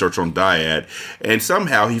doing research on Dyad. And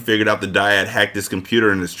somehow he figured out the Dyad hacked his computer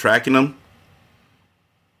and is tracking him.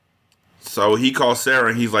 So he calls Sarah,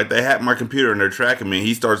 and he's like, they hacked my computer and they're tracking me. And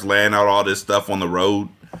he starts laying out all this stuff on the road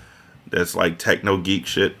that's like techno geek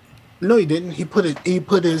shit. No, he didn't. He put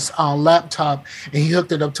his laptop, and he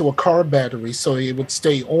hooked it up to a car battery so it would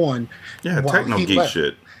stay on. Yeah, techno geek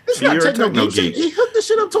shit. It's not techno geek. He hooked the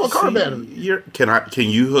shit up to a car battery. Can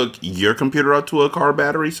you hook your computer up to a car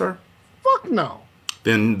battery, sir? Fuck no.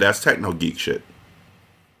 Then that's techno geek shit.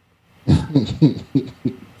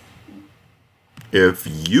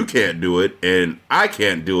 If you can't do it, and I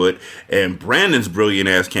can't do it, and Brandon's brilliant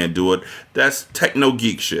ass can't do it, that's techno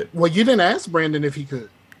geek shit. Well, you didn't ask Brandon if he could.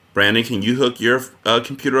 Brandon, can you hook your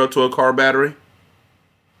computer up to a car battery?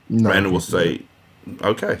 No, Brandon will say,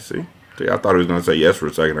 okay, see? I thought he was going to say yes for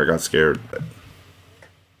a second. I got scared.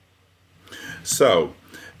 So,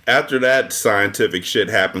 after that scientific shit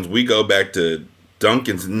happens, we go back to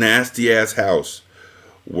Duncan's nasty ass house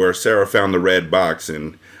where Sarah found the red box,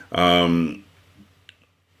 and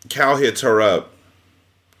Cal hits her up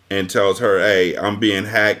and tells her, hey, I'm being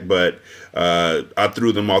hacked, but I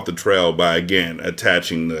threw them off the trail by, again,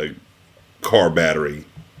 attaching the car battery.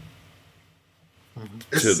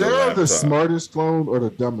 Is Sarah the smartest clone or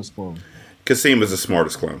the dumbest clone? Kasim is the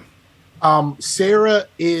smartest clone. Sarah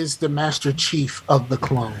is the Master Chief of the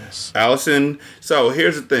clones. Allison. So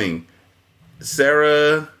here's the thing.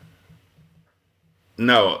 Sarah.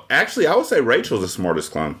 No, actually, I would say Rachel's the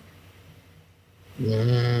smartest clone.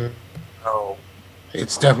 No,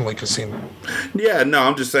 it's definitely Kasim. Yeah, no,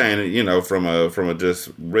 I'm just saying. You know, from a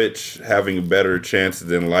just rich having a better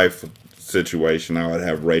chances in life situation, I would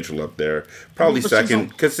have Rachel up there. Probably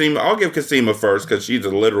second. Kasim. I'll give Kasima first because she's a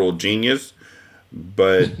literal genius.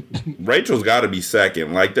 But Rachel's got to be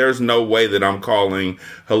second. Like, there's no way that I'm calling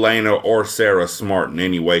Helena or Sarah smart in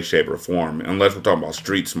any way, shape, or form, unless we're talking about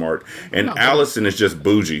street smart. And no, Allison is just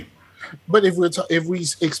bougie. But if we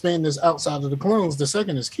expand this outside of the clones, the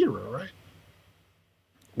second is Kira, right?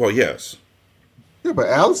 Well, yes. Yeah, but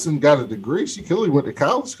Allison got a degree. She clearly went to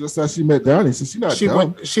college. That's how she met Donnie. So she's not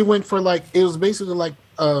dumb. She went for like, it was basically like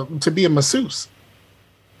to be a masseuse.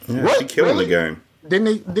 Yeah, what? She killing the game.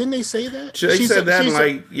 Didn't they say that? She said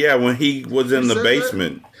that when he was in the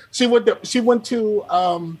basement. That? She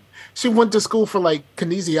went to school for like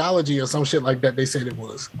kinesiology or some shit like that. They said it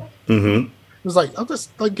was. Mm-hmm. It was like, I'm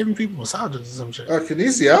just like giving people massages or some shit.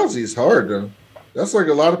 Kinesiology is hard though. That's like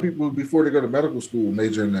a lot of people before they go to medical school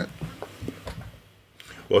major in that.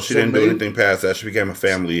 Well, she didn't do anything past that. She became a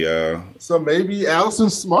family. So maybe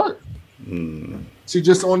Allison's smart. She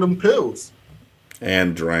just on them pills.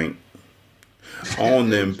 And drank. On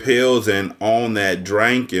them pills and on that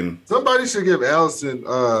drink. And somebody should give Allison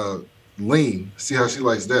lean. See how she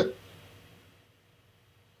likes that.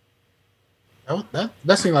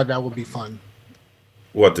 That seemed like that would be fun.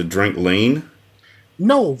 What, to drink lean?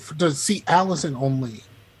 No, to see Allison on lean.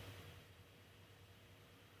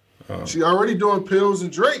 She already doing pills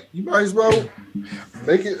and drink. You might as well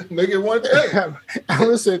make it one day.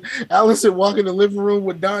 Allison walk in the living room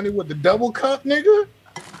with Donnie with the double cup, nigga.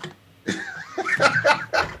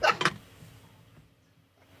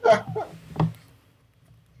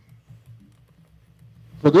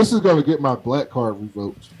 So this is going to get my black card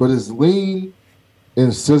revoked. But is lean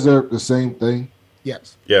and scissor the same thing?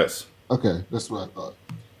 Yes. Yes. Okay, that's what I thought.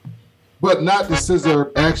 But not the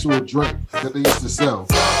scissor actual drink that they used to sell.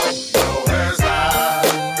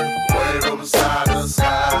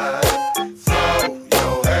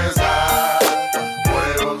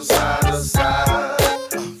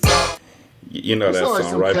 You know that like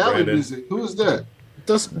song, some right, Cali Brandon? music. Who is that?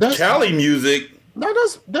 That's Cali music. No,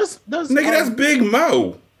 that's Nigga, that's Big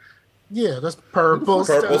Mo. Yeah, that's purple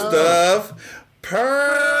Purple stuff.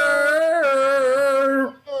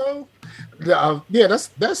 Yeah, that's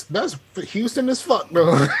Houston as fuck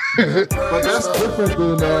though. But that's different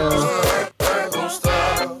than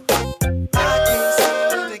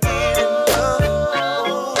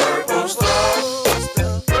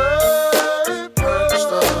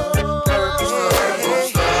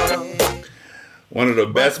one of the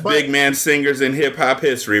best big man singers in hip hop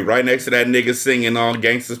history, right next to that nigga singing on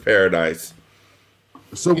Gangsta's Paradise.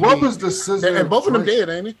 So what was the scissor? And both of them dead,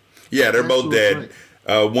 ain't it? Yeah, they're both dead.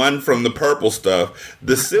 One from the purple stuff.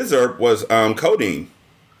 The scissor was codeine.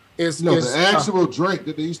 The actual drink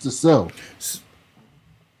that they used to sell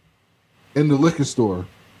in the liquor store.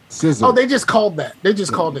 Scissor. Oh, they just called that. They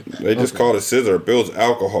just called it that. They just called it scissor. It was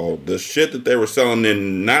alcohol. The shit that they were selling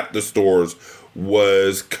in not the stores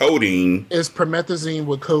was codeine. It's promethazine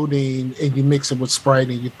with codeine, and you mix it with Sprite,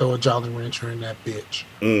 and you throw a Jolly Rancher in that bitch.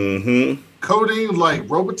 Mm-hmm. Codeine like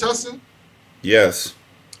Robitussin? Yes.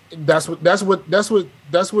 That's what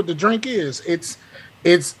the drink is. It's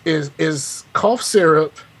cough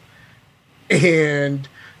syrup and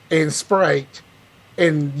Sprite,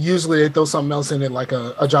 and usually they throw something else in it, like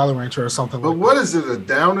a Jolly Rancher or something. But what is it? A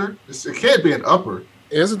downer? It can't be an upper.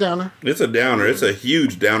 It's a downer. It's a downer. It's a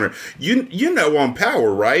huge downer. You know on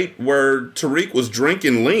Power, right? Where Tariq was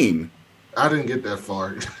drinking lean. I didn't get that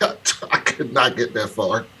far. I could not get that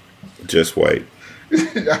far. Just wait.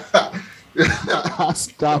 I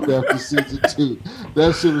stopped after season 2.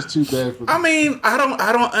 That shit was too bad for me. I mean, I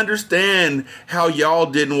don't understand how y'all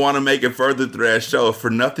didn't want to make it further through that show for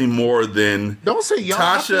nothing more than don't say y'all.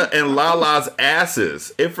 Tasha and Lala's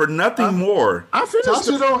asses. If for nothing more. I finished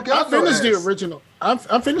the original. I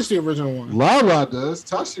finished the original one. Lala does.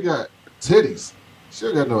 Tasha got titties. She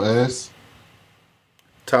ain't got no ass.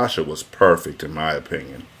 Tasha was perfect in my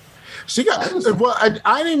opinion. She got well.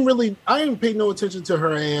 I didn't pay no attention to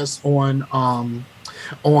her ass on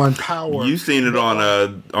Power. You seen it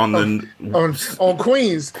on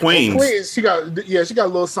Queens. Queens. On Queens. She got a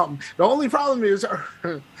little something. The only problem is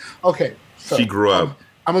okay. So, she grew up.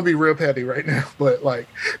 I'm gonna be real petty right now, but like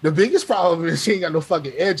the biggest problem is she ain't got no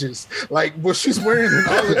fucking edges. Like what she's wearing in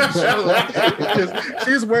all of the show,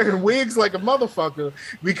 she's wearing wigs like a motherfucker.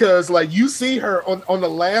 Because like you see her on the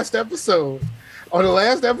last episode. On the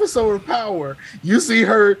last episode of Power, you see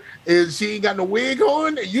her and she ain't got no wig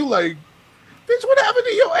on, and you like, bitch, what happened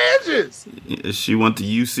to your edges? She went to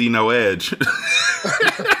UC No Edge.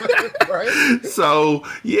 Right? So,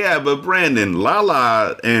 yeah, but Brandon,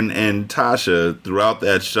 Lala and Tasha throughout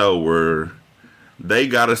that show they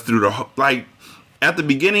got us through like, at the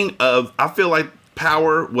beginning of, I feel like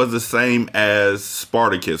Power was the same as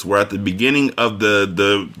Spartacus, where at the beginning of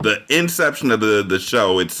the inception of the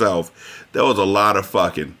show itself, there was a lot of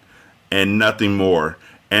fucking and nothing more.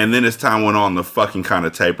 And then as time went on, the fucking kind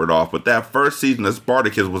of tapered off. But that first season of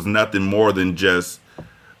Spartacus was nothing more than just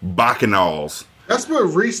bacchanals. That's what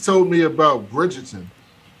Reese told me about Bridgerton.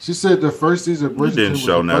 She said the first season of Bridgerton didn't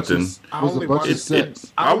show nothing. Was a bunch of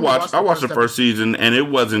sex. I watched the first season, and it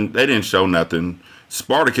wasn't. They didn't show nothing.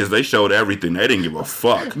 Spartacus, they showed everything. They didn't give a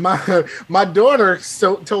fuck. My daughter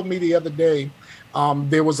told me the other day.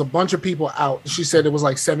 There was a bunch of people out. She said it was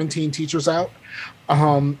like 17 teachers out.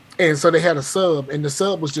 And so they had a sub, and the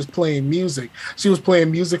sub was just playing music. She was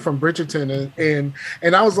playing music from Bridgerton, and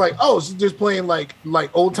I was like, oh, she's just playing like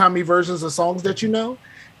old timey versions of songs that you know.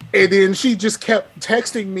 And then she just kept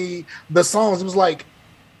texting me the songs. It was like,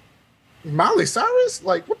 Miley Cyrus?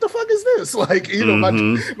 Like, what the fuck is this? Like, you know, my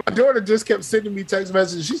daughter just kept sending me text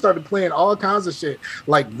messages. She started playing all kinds of shit,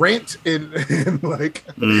 like Rent and like,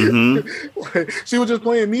 she was just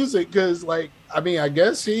playing music because, like, I mean, I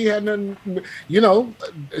guess she had nothing, you know,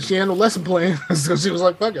 she had no lesson plan. So she was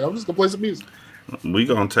like, fuck it, I'm just gonna play some music. We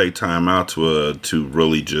gonna take time out to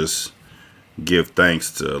really just give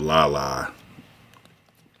thanks to Lala.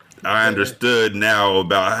 I understood now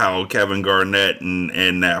about how Kevin Garnett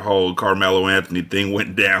and that whole Carmelo Anthony thing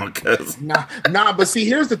went down. Cause nah. But see,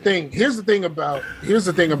 here's the thing. Here's the thing about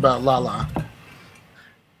Lala.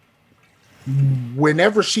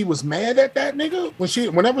 Whenever she was mad at that nigga,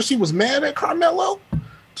 whenever she was mad at Carmelo,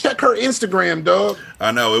 check her Instagram, dog.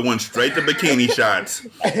 I know it went straight to bikini shots.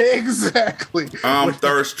 Exactly. I'm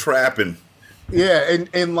thirst trapping. Yeah,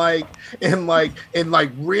 and like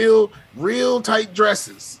real tight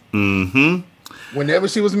dresses. Whenever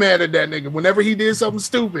she was mad at that nigga, whenever he did something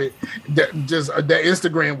stupid, that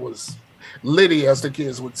Instagram was litty, as the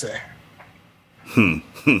kids would say.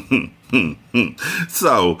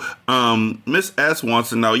 So, Miss S wants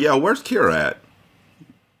to know, where's Kira at?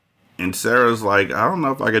 And Sarah's like, I don't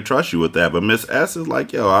know if I could trust you with that. But Miss S is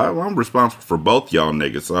like, yo, I'm responsible for both y'all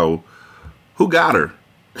niggas. So who got her?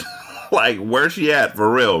 Like, where's she at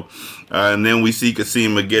for real? And then we see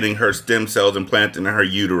Cosima getting her stem cells implanted in her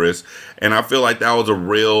uterus. And I feel like that was a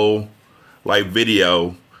real, like,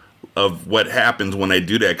 video of what happens when they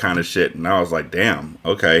do that kind of shit. And I was like, damn,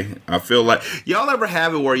 okay. I feel like, y'all ever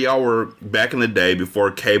have it where y'all were back in the day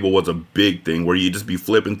before cable was a big thing, where you just be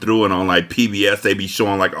flipping through and on like PBS, they be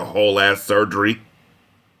showing like a whole ass surgery?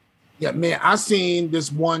 Yeah, man, I seen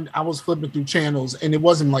this one. I was flipping through channels and it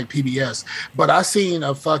wasn't like PBS, but I seen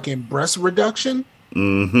a fucking breast reduction.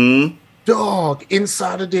 Mm-hmm. Dog,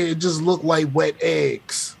 inside of there, it just looked like wet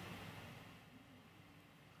eggs.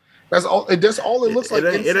 That's all it looks like.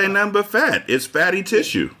 It ain't nothing but fat. It's fatty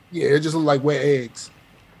tissue. Yeah, it just looked like wet eggs.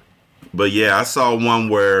 But yeah, I saw one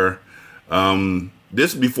where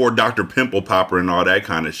this is before Dr. Pimple Popper and all that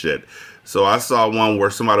kind of shit. So I saw one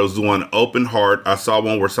where somebody was doing open heart. I saw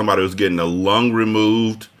one where somebody was getting a lung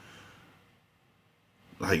removed.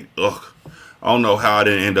 Like, ugh. I don't know how I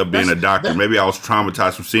didn't end up being a doctor. Maybe I was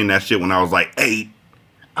traumatized from seeing that shit when I was like 8.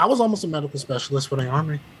 I was almost a medical specialist for the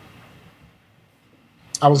Army.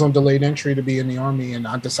 I was on delayed entry to be in the Army, and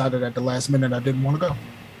I decided at the last minute I didn't want to go.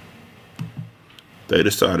 They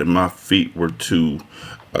decided my feet were too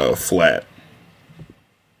flat.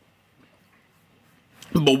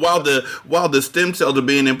 But while the stem cells are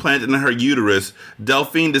being implanted in her uterus,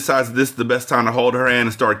 Delphine decides this is the best time to hold her hand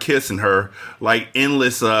and start kissing her. Like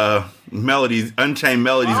endless melodies, unchained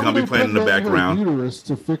melodies gonna be playing in the background. Uterus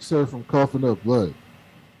to fix her from coughing up blood.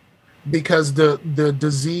 Because the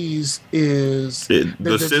disease is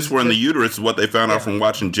the cysts were in the uterus is what they found out from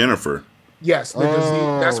watching Jennifer. Yes, the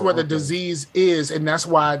disease. That's where the disease is, and that's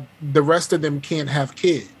why the rest of them can't have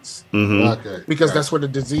kids. Mm-hmm. Okay. Because that's where the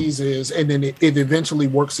disease is, and then it eventually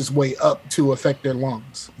works its way up to affect their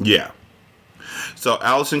lungs. Yeah. So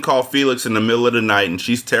Allison called Felix in the middle of the night, and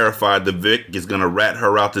she's terrified that Vic is going to rat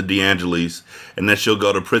her out to DeAngelis, and then she'll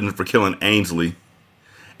go to prison for killing Ainsley.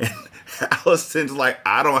 And Allison's like,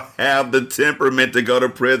 I don't have the temperament to go to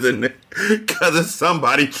prison because if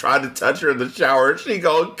somebody tried to touch her in the shower, she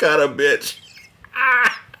gonna cut a bitch.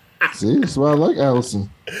 See, that's why I like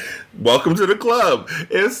Allison. Welcome to the club.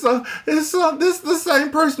 This is the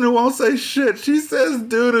same person who won't say shit. She says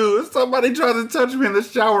doo-doo. If somebody tries to touch me in the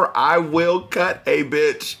shower, I will cut a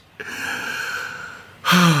bitch.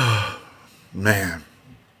 Man.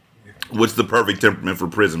 Which is the perfect temperament for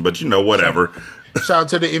prison, but you know, whatever. Shout out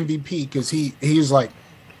to the MVP because he's like,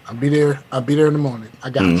 I'll be there in the morning. I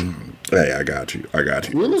got you. Hey, I got you.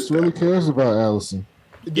 Willis really cares about Allison.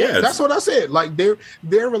 Yeah, that's what I said. Like their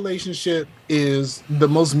relationship is the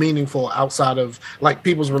most meaningful outside of like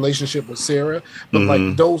people's relationship with Sarah, but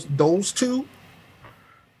like those two,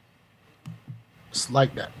 it's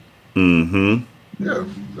like that. Mm-hmm. Yeah,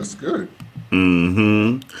 that's good.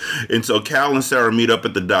 Mm-hmm. And so Cal and Sarah meet up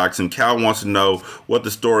at the docks, and Cal wants to know what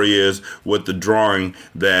the story is with the drawing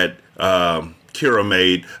that Kira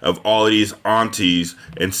made of all of these aunties.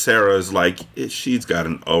 And Sarah's like, she's got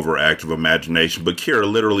an overactive imagination. But Kira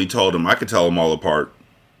literally told him, I could tell them all apart.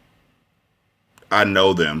 I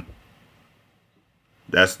know them.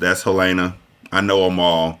 That's Helena. I know them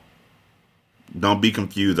all. Don't be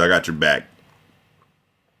confused. I got your back.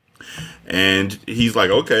 And he's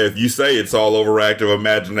like, okay, if you say it's all overactive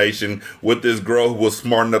imagination with this girl who was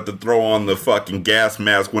smart enough to throw on the fucking gas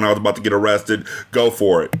mask when I was about to get arrested, go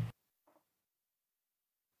for it.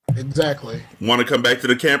 Exactly. Want to come back to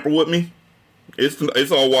the camper with me?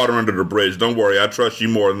 It's all water under the bridge. Don't worry. I trust you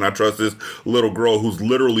more than I trust this little girl who's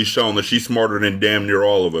literally shown that she's smarter than damn near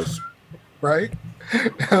all of us. Right?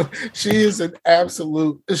 She's an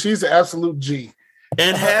absolute G.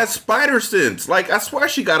 And has spider sense. Like, I swear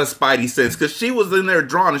she got a spidey sense because she was in there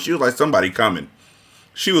drawing and she was like, somebody coming.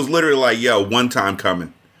 She was literally like, yo, one time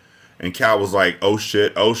coming. And Cal was like, oh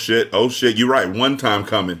shit. You're right, one time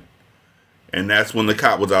coming. And that's when the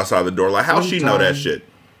cop was outside the door. Like, how'd she know that shit?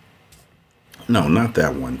 No, not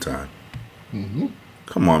that one time. Mm-hmm.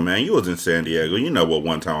 Come on, man. You was in San Diego. You know what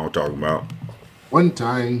one time I'm talking about. One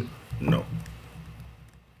time. No.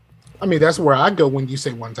 I mean, that's where I go when you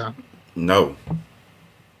say one time. No.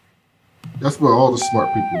 That's where all the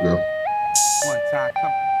smart people go. One time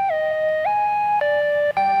coming.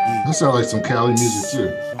 That sounds like some Cali music too.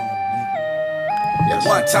 Yes.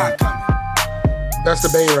 One time coming. That's the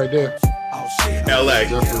Bay right there. Oh shit. LA.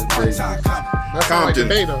 Definitely. That's not like the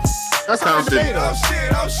Bay though. That's not like the Bay though.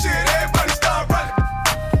 Oh shit. Everybody start running.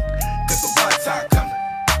 Cause the one time coming.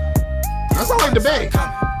 That's not like the Bay.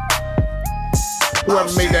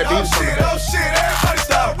 Whoever made that beat. Oh shit. Everybody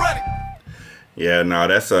start running. Yeah, no,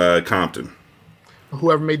 that's Compton.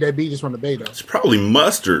 Whoever made that beat is from the Bay, though. It's probably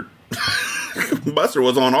Mustard. Mustard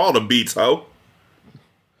was on all the beats, ho.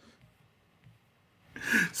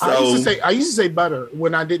 So I used to say butter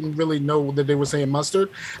when I didn't really know that they were saying mustard.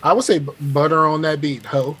 I would say butter on that beat,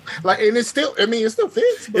 ho. Like, and it still fits.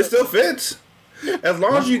 It still fits. As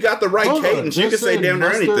long as you got the right cadence, you can say damn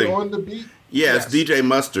near anything. On the beat? Yeah, it's DJ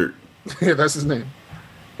Mustard. Yeah, that's his name.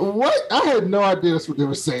 What? I had no idea that's what they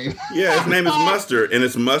were saying. Yeah, his name is Mustard, and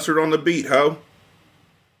it's Mustard on the beat, ho.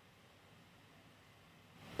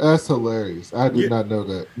 That's hilarious. I did not know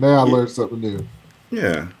that. Now I learned something new.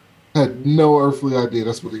 Yeah. I had no earthly idea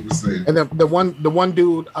that's what he was saying. And the one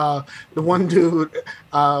dude, when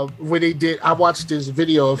they did, I watched this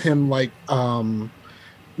video of him like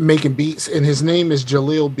making beats, and his name is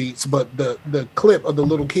Jaleel Beats, but the clip of the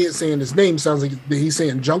little kid saying his name sounds like he's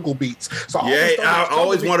saying Jungle Beats. So I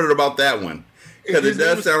always wondered about that one, because it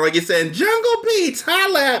does sound like he's saying Jungle Beats,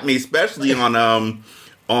 holla at me, especially on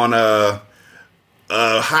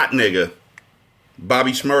Hot Nigga,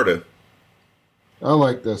 Bobby Shmurda. I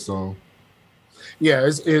like that song. Yeah,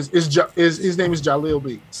 his name is Jaleel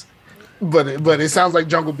Beats, but it sounds like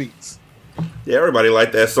Jungle Beats. Yeah, everybody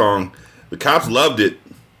liked that song. The cops loved it.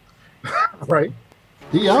 Right.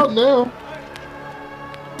 He out now.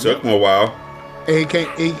 Took him a while. And he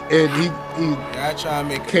can't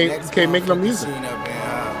make no music.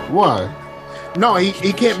 Why? No,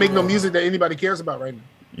 he can't make no music that anybody cares about right now.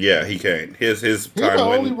 Yeah, he can't. His He's time the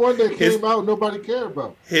went. only one that came out nobody cared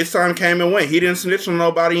about. His time came and went. He didn't snitch on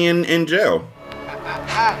nobody in jail. How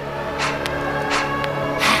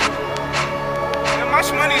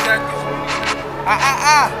much money is that?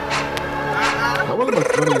 I wonder how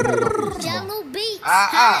much money he made off this song. Jaleel Beats,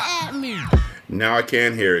 holla at me. Now I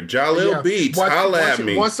can't hear it. Jaleel Beats, holla at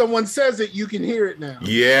me. Once someone says it, you can hear it now.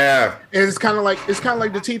 Yeah. And it's kind of like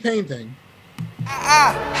the T-Pain thing.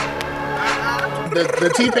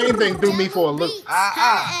 The T-Pain thing threw me for a loop.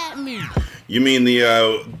 You mean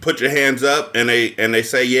the put your hands up and they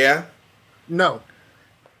say yeah? No.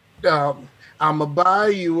 I'ma buy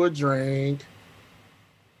you a drink.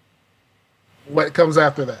 What comes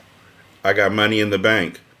after that? I got money in the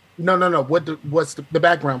bank. No. What's the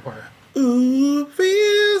background part? Ooh,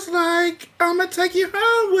 feels like I'ma take you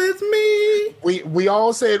home with me. We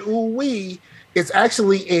all said ooh wee. It's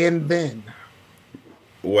actually and then.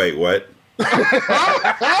 Wait, what? What?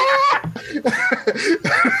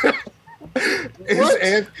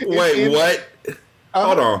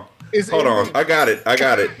 Hold on. I got it.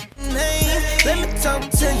 Let me talk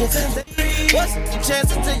to you. What's the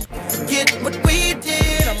chances to get what we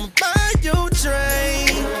did? I'ma buy you a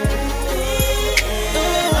train.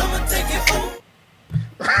 I'ma take you home.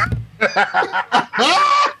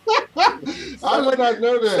 I did not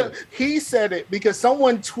know that. He said it because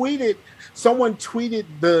someone tweeted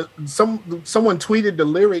the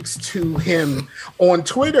lyrics to him on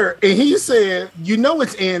Twitter, and he said, "You know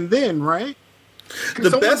it's and then, right?"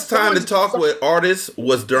 The best time to talk with artists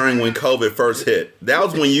was during when COVID first hit. That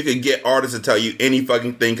was when you could get artists to tell you any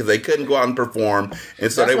fucking thing because they couldn't go out and perform,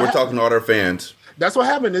 and so they were talking to all their fans. That's what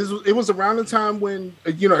happened. It was around the time when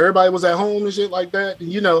everybody was at home and shit like that.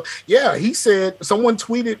 And, he said someone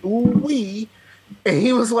tweeted "ooh wee," and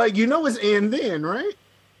he was like, "It's and then, right?"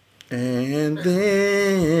 And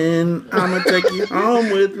then I'ma take you home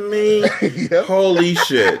with me. Yep. Holy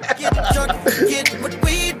shit! Get drunk, forget what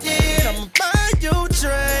we did. I'ma buy you a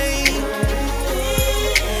train.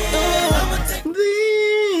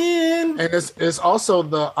 And it's also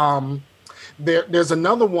the there's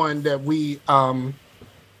another one that we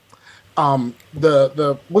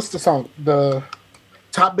the what's the song? The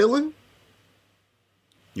Top Billin'?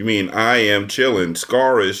 You mean I am chillin',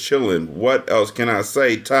 Scar is chillin'. What else can I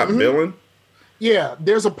say? Top Billin'? Yeah,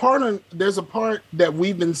 there's a part that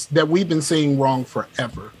we've been saying wrong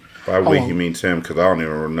forever. By we he means him, because I don't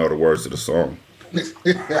even know the words of the song.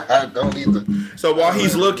 I don't either. So while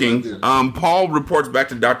he's looking, Paul reports back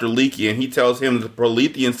to Dr. Leakey, and he tells him the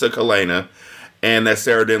Proletheans took Helena, and that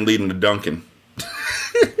Sarah didn't lead him to Duncan.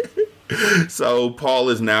 So Paul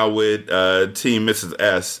is now with Team Mrs.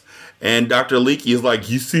 S. And Dr. Leakey is like,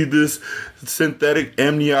 you see this synthetic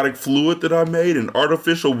amniotic fluid that I made and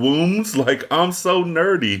artificial wombs? Like, I'm so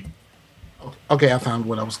nerdy. Okay, I found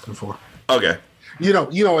what I was looking for. Okay.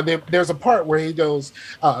 There's a part where he goes,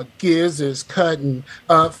 Giz is cutting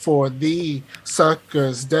up for the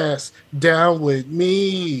suckers that's down with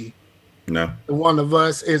me. No. One of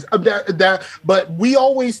us is that, but we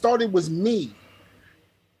always thought it was me.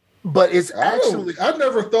 But it's actually I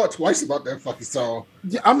never thought twice about that fucking song.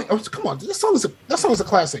 Yeah, I mean, come on, that song is a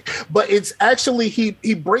classic. But it's actually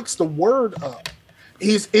he breaks the word up.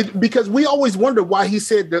 because we always wonder why he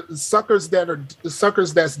said the suckers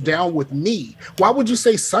that's down with me. Why would you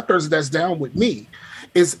say suckers that's down with me?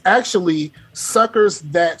 It's actually suckers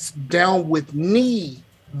that's down with me.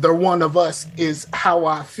 The one of us is how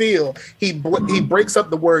I feel. He breaks up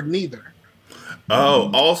the word neither.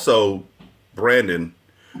 Oh, also, Brandon,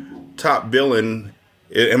 top billing.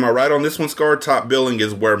 Am I right on this one, Scar? Top billing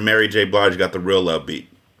is where Mary J. Blige got the real love beat.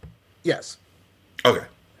 Yes. Okay.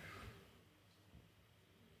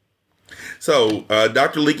 So,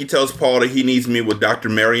 Dr. Leakey tells Paul that he needs to meet with Dr.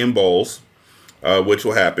 Marion Bowles, which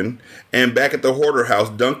will happen. And back at the Hoarder house,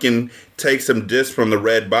 Duncan takes some discs from the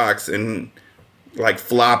red box and, like,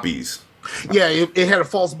 floppies. Yeah, it had a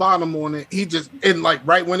false bottom on it. He just, and like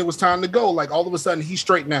right when it was time to go, like all of a sudden he's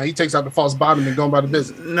straight now. He takes out the false bottom and going about the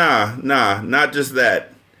business. Nah, not just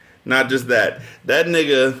that. Not just that. That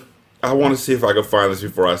nigga, I want to see if I can find this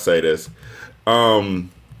before I say this. That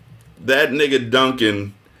nigga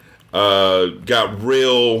Duncan got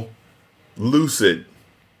real lucid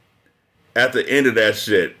at the end of that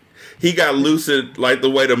shit. He got lucid like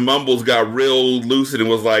the way the Mumbles got real lucid and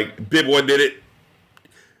was like, Big Boy did it.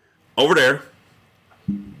 Over there,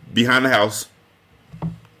 behind the house,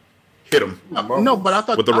 hit him. No, but I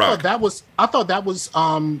thought with the rock. I thought that was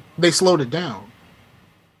they slowed it down.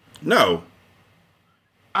 No,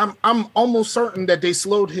 I'm almost certain that they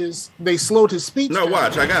slowed his speech. No, down.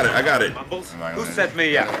 watch, I got it. Who set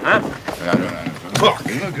me up, huh? Fuck.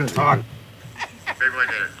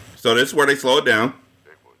 So this is where they slow it down.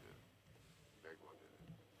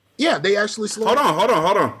 Yeah, they actually slowed.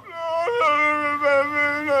 Hold on.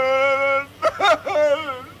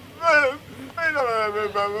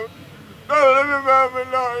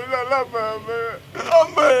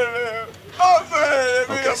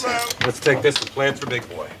 Let's take this and plan for Big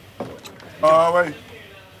Boy. Wait.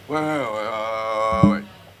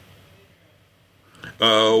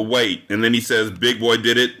 Wait, and then he says, "Big Boy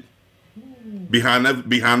did it behind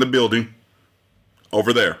the building,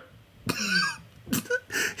 over there."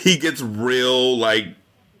 He gets real, like,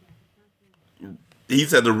 he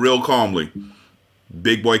said it real calmly.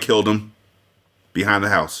 Big Boy killed him behind the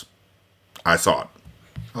house. I saw it.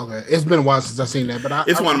 Okay, it's been a while since I've seen that, but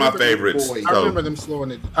it's one of my favorites. I remember them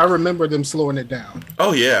slowing it. I remember them slowing it down.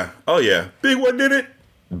 Oh yeah. Big Boy did it.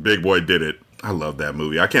 Big Boy did it. I love that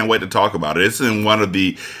movie. I can't wait to talk about it. It's in one of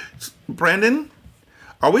the. Brandon,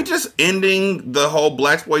 are we just ending the whole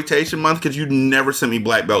Blaxploitation month because you never sent me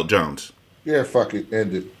Black Belt Jones? Yeah, fuck it.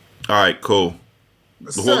 End it. All right, cool.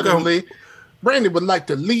 Suddenly, Brandon would like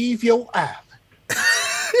to leave your island.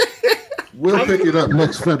 We'll pick it up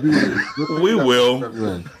next February. We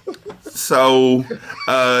will. So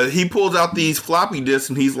he pulls out these floppy disks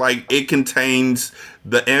and he's like, it contains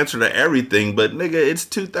the answer to everything. But nigga, it's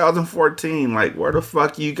 2014. Like, where the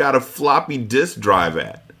fuck you got a floppy disk drive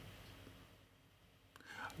at?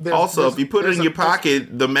 If you put it in your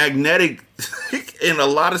pocket, the magnetic and a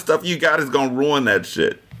lot of stuff you got is gonna ruin that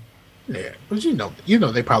shit. Yeah, but you know,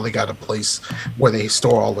 they probably got a place where they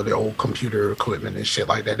store all of their old computer equipment and shit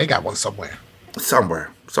like that. They got one somewhere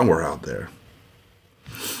out there.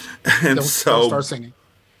 And don't start singing.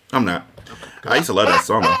 I'm not. I used to love that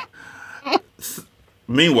song.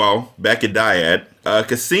 Meanwhile, back at Dyad,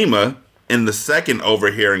 Cosima, in the second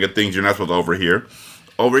overhearing of things you're not supposed to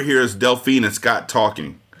overhears Delphine and Scott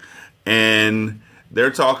talking, and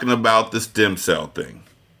they're talking about the stem cell thing.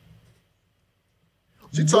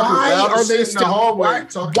 Why are they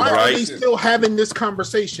still having this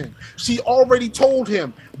conversation? She already told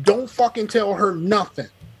him, don't fucking tell her nothing.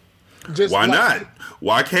 Why not?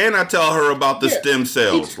 Why can't I tell her about the stem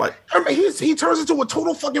cells? He turns into a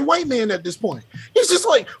total fucking white man at this point. He's just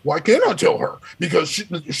like, why can't I tell her? Because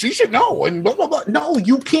she should know and blah, blah, blah. No,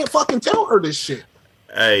 you can't fucking tell her this shit.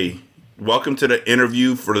 Hey, welcome to the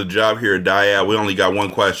interview for the job here at Dyad. We only got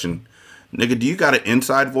one question. Nigga, do you got an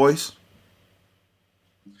inside voice?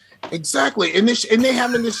 Exactly, and they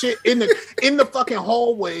having this shit in the fucking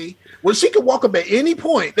hallway where she could walk up at any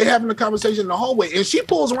point. They having a conversation in the hallway, and she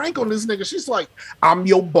pulls rank on this nigga. She's like, "I'm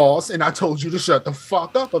your boss, and I told you to shut the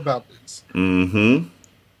fuck up about this." Mm-hmm.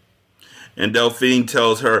 And Delphine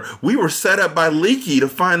tells her, "We were set up by Leakey to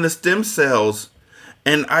find the stem cells,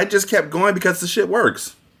 and I just kept going because the shit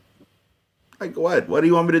works." Like what? What do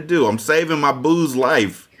you want me to do? I'm saving my boo's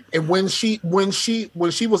life. And when she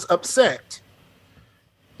was upset.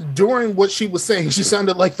 During what she was saying, she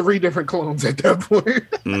sounded like 3 different clones at that point.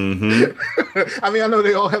 Mm-hmm. I mean, I know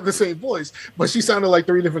they all have the same voice, but she sounded like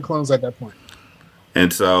 3 different clones at that point.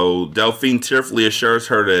 And so Delphine tearfully assures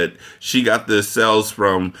her that she got the cells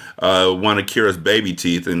from one of Kira's baby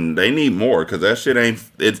teeth, and they need more because that shit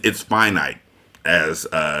it's finite. as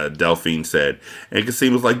Delphine said. And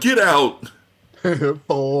Kasim was like, "Get out."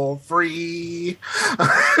 For free.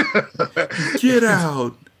 Get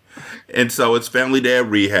out. And so it's family day at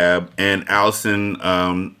rehab, and Allison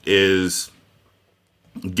is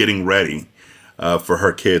getting ready for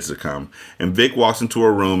her kids to come. And Vic walks into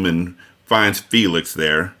her room and finds Felix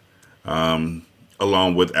there,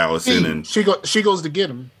 along with Allison. And she goes to get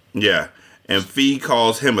him. Yeah. And Fee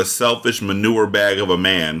calls him a selfish manure bag of a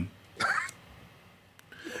man.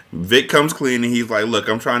 Vic comes clean, and he's like, "Look,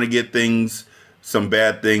 I'm trying to get some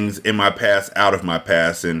bad things in my past out of my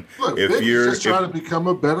past, and Look, if Vic you're just trying to become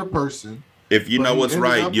a better person, if you know what's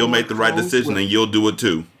right, you'll make the right decision, and you'll do it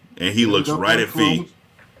too." And he looks right at Fee.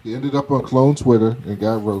 He ended up on Clone Twitter and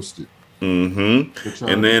got roasted. Mm-hmm.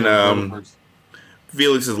 And then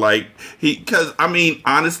Felix is like, because I mean,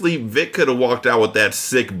 honestly, Vic could have walked out with that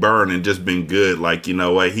sick burn and just been good. Like, you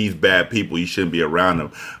know what, he's bad people, you shouldn't be around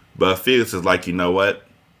him. But Felix is like, you know what?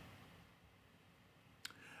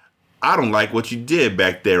 I don't like what you did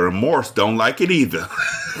back there, and Morse don't like it either.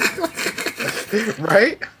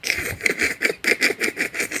 Right?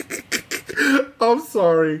 I'm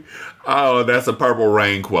sorry. Oh, that's a Purple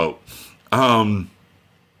Rain quote.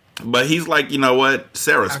 But he's like, you know what?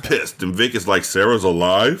 Sarah's pissed, and Vic is like, Sarah's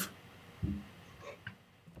alive?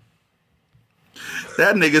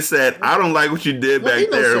 That nigga said, I don't like what you did back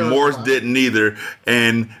there, and Morse didn't either.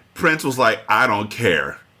 And Prince was like, I don't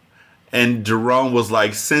care. And Jerome was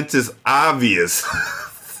like, since it's obvious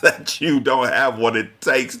that you don't have what it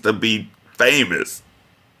takes to be famous,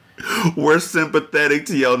 we're sympathetic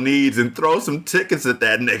to your needs and throw some tickets at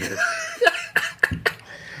that nigga.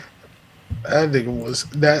 That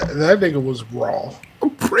nigga was raw.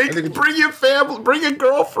 Bring your family, bring your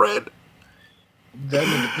girlfriend. That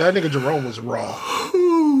nigga Jerome was raw.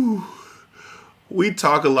 We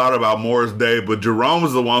talk a lot about Morris Day, but Jerome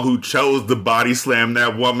was the one who chose to body slam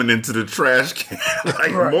that woman into the trash can.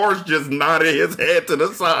 Like, right. Morris just nodded his head to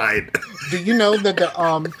the side. Do you know that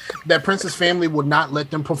that Prince's family would not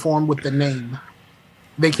let them perform with the name?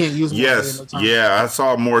 They can't use. Yes, yeah, I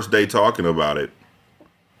saw Morris Day talking about it.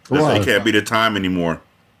 It can't be the time anymore.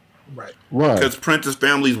 Right. Because Prince's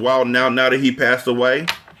family's wild now that he passed away.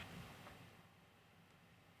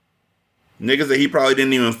 Niggas that he probably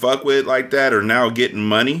didn't even fuck with like that are now getting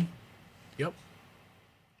money. Yep.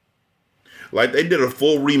 Like, they did a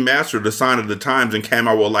full remaster of The Sign of the Times and came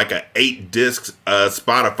out with like a 8-disc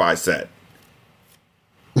Spotify set.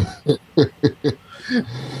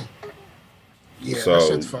 Yeah, so, that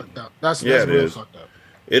shit's fucked up. That's real fucked up.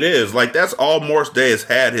 It is. Like, that's all Morris Day has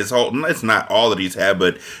had his whole... It's not all that he's had,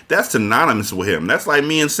 but that's synonymous with him. That's like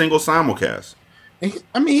me and Single Simulcast.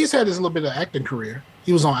 He's had his little bit of acting career.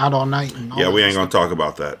 He was on Out All Night. And all we ain't going to talk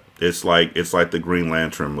about that. It's like the Green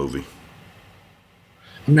Lantern movie.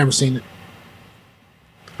 I've never seen it.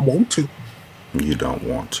 I want to. You don't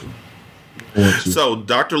want to. So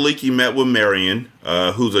Dr. Leakey met with Marion,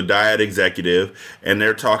 who's a diet executive, and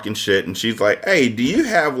they're talking shit, and she's like, hey, do you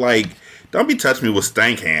have, like, don't be touching me with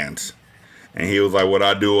stank hands. And he was like, what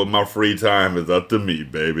I do with my free time is up to me,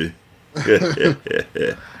 baby.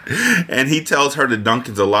 And he tells her that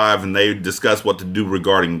Duncan's alive, and they discuss what to do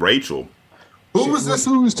regarding Rachel. Who was this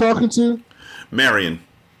who he was talking to? Marion,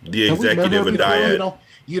 the executive of Dyad.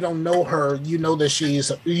 You don't know her. You know that she's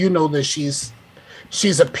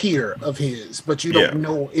a peer of his, but you don't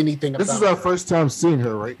know anything about her. This is our first time seeing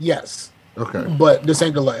her, right? Yes. Okay. But this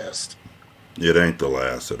ain't the last. It ain't the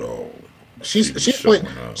last at all. She's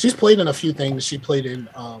played in a few things. She played in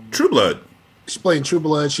True Blood. She played in True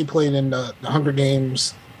Blood. She played in the Hunger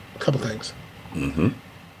Games. A couple things.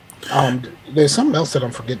 Mm-hmm. There's something else that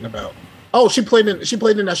I'm forgetting about. Oh, she played in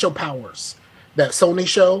that show Powers, that Sony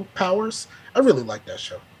show Powers. I really like that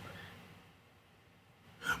show.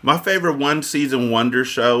 My favorite one-season wonder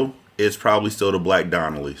show is probably still the Black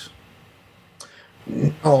Donnellys.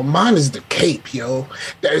 Oh, mine is The Cape, yo.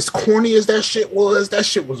 As corny as that shit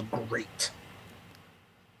was great.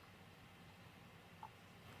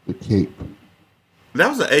 The Cape. That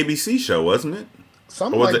was an ABC show, wasn't it?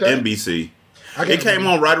 Something or was like it that. NBC? It came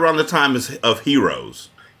on right around the time of Heroes.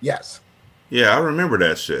 Yes. Yeah, I remember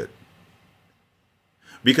that shit.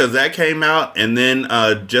 Because that came out, and then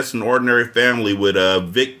Just an Ordinary Family with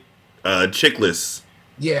Vic Chiklis.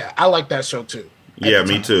 Yeah, I like that show too. Yeah,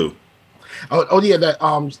 me too. Oh yeah,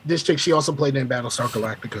 that this chick, she also played in Battlestar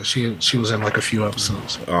Galactica. She was in like a few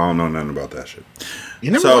episodes. I don't know nothing about that shit.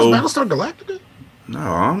 You never watched Battlestar Galactica? No,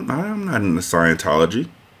 I'm not into Scientology.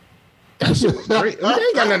 That shit was great. It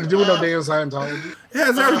ain't got nothing to do with no damn Scientology. It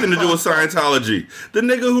has everything to do with Scientology. The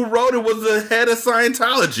nigga who wrote it was the head of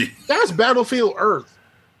Scientology. That's Battlefield Earth.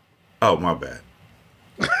 Oh, my bad.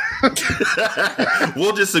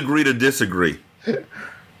 We'll just agree to disagree.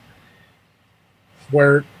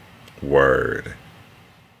 Word.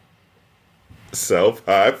 Self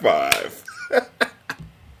high five.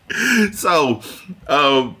 So,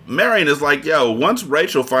 Marion is like, yo, once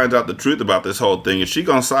Rachel finds out the truth about this whole thing, is she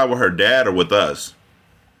gonna side with her dad or with us?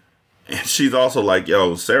 And she's also like,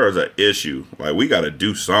 yo, Sarah's an issue. Like, we gotta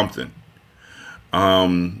do something.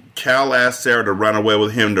 Cal asked Sarah to run away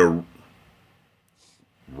with him to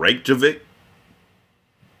Reykjavik.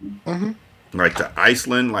 Mm-hmm. Like to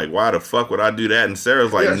Iceland. Like, why the fuck would I do that? And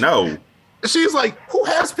Sarah's like, no. She's like, who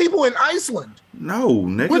has people in Iceland? No,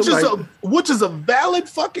 nigga. Which is a valid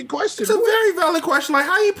fucking question. It's a very valid question. Like,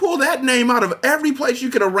 how you pull that name out of every place you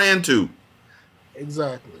could have ran to?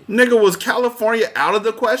 Exactly. Nigga, was California out of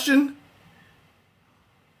the question?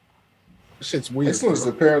 Shit's weird. Iceland's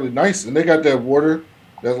apparently nice, and they got that water,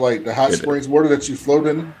 that's like the hot springs water that you float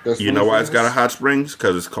in. That's you know why it's got a hot springs?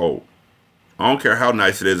 Because it's cold. I don't care how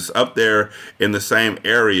nice it is. It's up there in the same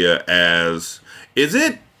area as... Is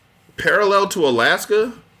it parallel to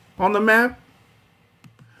Alaska on the map?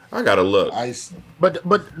 I gotta look. Iceland. But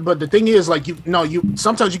the thing is, like, you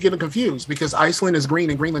sometimes you get confused because Iceland is green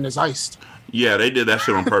and Greenland is iced. Yeah, they did that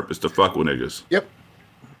shit on purpose to fuck with niggas. Yep.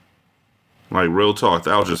 Like, real talk,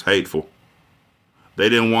 that was just hateful. They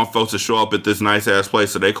didn't want folks to show up at this nice ass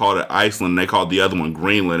place, so they called it Iceland. And they called the other one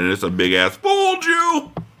Greenland, and it's a big ass fooled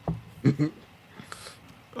you.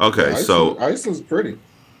 Okay, so Iceland's pretty.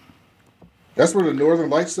 That's where the Northern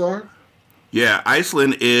Lights are. Yeah,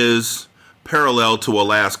 Iceland is parallel to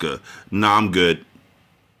Alaska. Nah, I'm good.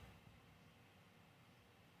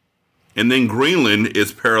 And then Greenland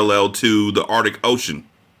is parallel to the Arctic Ocean.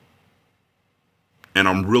 And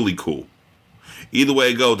I'm really cool. Either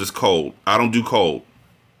way it goes, it's cold. I don't do cold.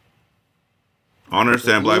 I don't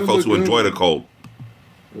understand black folks who enjoy the cold.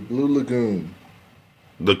 The Blue Lagoon.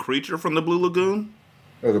 The creature from the Blue Lagoon?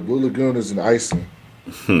 No, the Blue Lagoon is in Iceland.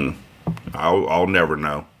 I'll never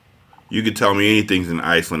know. You can tell me anything's in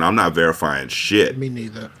Iceland. I'm not verifying shit. Me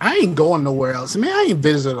neither. I ain't going nowhere else. I mean, I ain't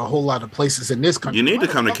visited a whole lot of places in this country. You need to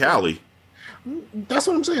come to Cali. That's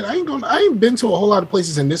what I'm saying. I ain't been to a whole lot of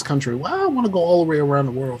places in this country. Why I want to go all the way around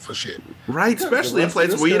the world for shit? Right, especially in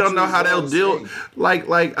places where you don't know how they'll deal. Like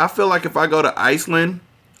I feel like if I go to Iceland,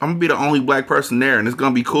 I'm gonna be the only black person there, and it's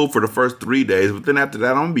gonna be cool for the first 3 days. But then after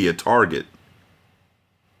that, I'm gonna be a target.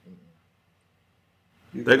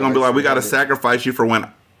 They're gonna be like, we gotta sacrifice you for when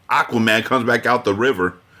Aquaman comes back out the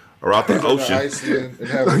river or out the ocean.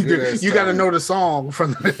 You gotta know the song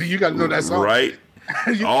from. You gotta know that song, right?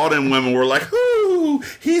 All them women were like, "Ooh,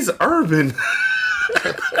 he's urban."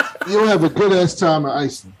 You don't have a good ass time in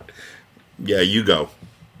Iceland. Yeah, you go.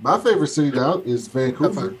 My favorite city now is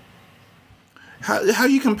Vancouver. How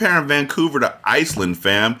you comparing Vancouver to Iceland,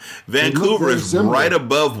 fam? Vancouver is right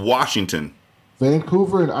above Washington.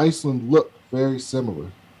 Vancouver and Iceland look very similar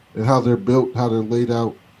in how they're built, how they're laid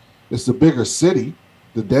out. It's a bigger city.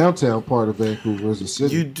 The downtown part of Vancouver is a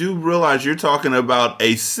city. You do realize you're talking about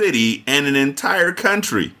a city and an entire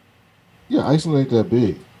country. Yeah, Iceland ain't that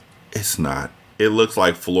big. It's not. It looks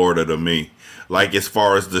like Florida to me. Like, as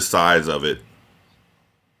far as the size of it.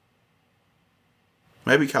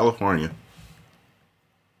 Maybe California.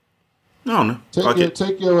 I don't know.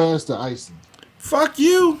 Take your ass to Iceland. Fuck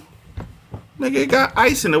you. Nigga, it got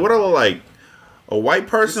ice in it. What I look like? A white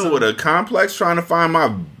person with a complex trying to find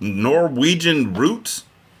my Norwegian roots?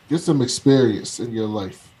 Get some experience in your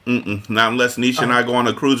life. Not unless Nisha and I go on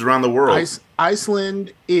a cruise around the world.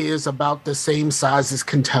 Iceland is about the same size as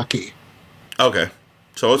Kentucky. Okay.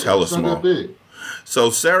 So it's hella small. Not that big. So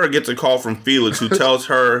Sarah gets a call from Felix who tells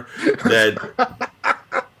her that...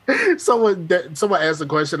 Someone asked a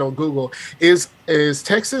question on Google, is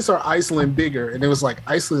Texas or Iceland bigger? And it was like,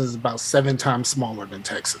 Iceland is about 7 times smaller than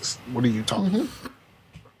Texas. What are you talking about?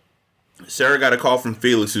 Sarah got a call from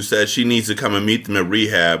Felix who said she needs to come and meet them at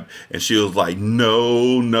rehab. And she was like,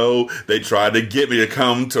 no. They tried to get me to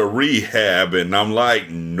come to rehab. And I'm like,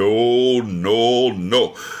 no.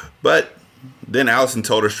 But then Allison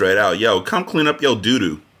told her straight out, yo, come clean up your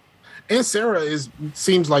doo-doo. And Sarah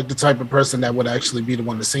seems like the type of person that would actually be the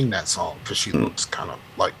one to sing that song because she looks kind of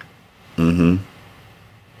like. And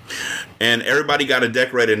everybody got a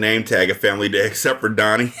decorated name tag at Family Day except for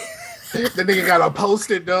Donnie. The nigga got a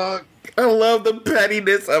post-it, dog. I love the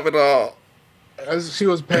pettiness of it all. She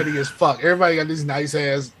was petty as fuck. Everybody got these nice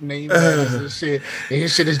ass name tags and shit, and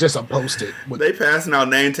his shit is just a post-it. They passing out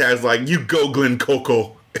name tags like "You go Glen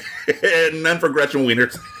Coco" and none for Gretchen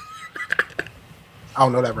Wieners. I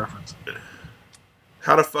don't know that reference.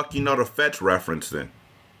 How the fuck you know the Fetch reference then?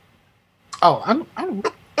 Oh, I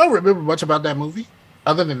don't remember much about that movie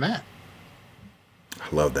other than that. I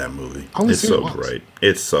I love that movie. Only It's seen it so once. great.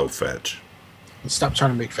 It's so fetch. Stop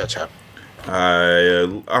trying to make fetch happen.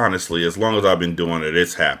 I honestly, as long as I've been doing it,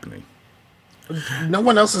 it's happening. No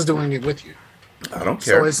one else is doing it with you, I don't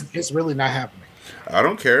care. so it's really not happening. I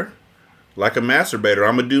don't care. Like a masturbator,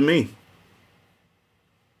 I'm gonna do me.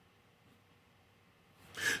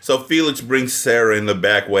 So Felix brings Sarah in the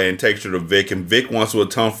back way and takes her to Vic, and Vic wants to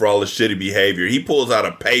atone for all his shitty behavior. He pulls out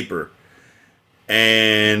a paper,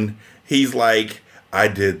 and he's like, I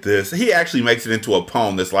did this. He actually makes it into a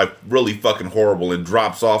poem that's like really fucking horrible and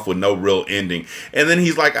drops off with no real ending. And then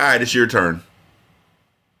he's like, all right, it's your turn.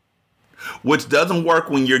 Which doesn't work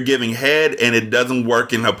when you're giving head, and it doesn't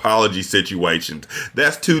work in apology situations.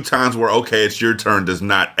 That's 2 times where, okay, it's your turn does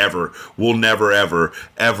not ever, will never, ever,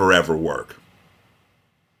 ever, ever work.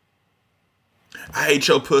 I ate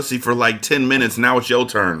your pussy for like 10 minutes. Now it's your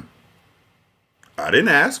turn. I didn't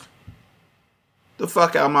ask. The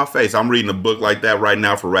fuck out of my face. I'm reading a book like that right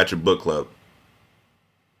now for Ratchet Book Club.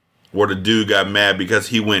 Where the dude got mad because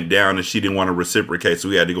he went down and she didn't want to reciprocate, so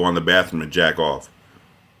he had to go in the bathroom and jack off.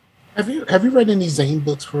 Have you read any Zane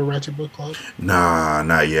books for Ratchet Book Club? Nah,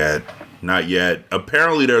 not yet. Not yet.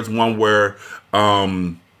 Apparently there's one where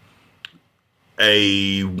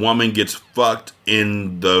a woman gets fucked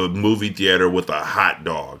in the movie theater with a hot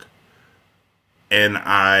dog. And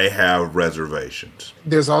I have reservations.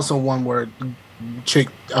 There's also one where chick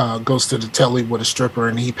goes to the telly with a stripper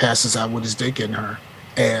and he passes out with his dick in her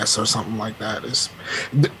ass or something like that.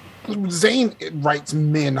 Zane writes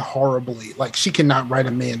men horribly. Like, she cannot write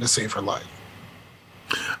a man to save her life.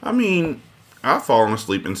 I mean, I've fallen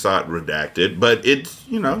asleep inside Redacted, but it's,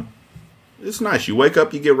 you know, it's nice. You wake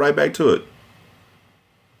up, you get right back to it.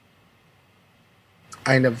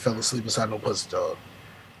 I ain't never fell asleep inside no pussy dog.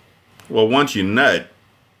 Well, once you nut,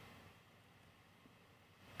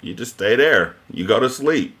 you just stay there. You go to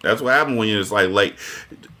sleep. That's what happens when you're just like late.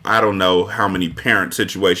 I don't know how many parent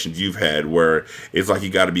situations you've had where it's like you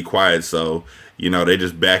got to be quiet, so, you know, they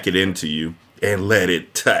just back it into you and let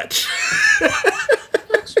it touch.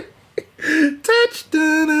 Touch,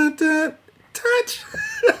 touch.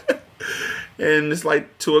 And it's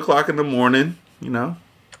like 2 o'clock in the morning, you know.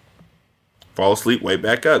 Fall asleep, wake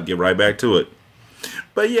back up, get right back to it.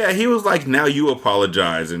 But yeah, he was like, now you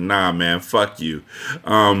apologize. And nah, man, fuck you.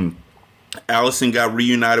 Allison got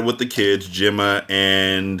reunited with the kids, Gemma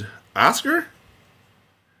and Oscar.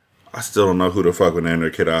 I still don't know who the fuck would name their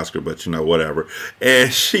kid Oscar, but you know, whatever. And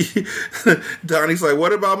Donnie's like,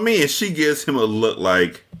 what about me? And she gives him a look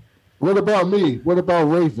like, what about me? What about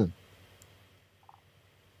Raven?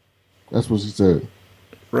 That's what she said.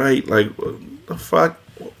 Right? Like, what the fuck?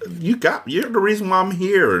 You're the reason why I'm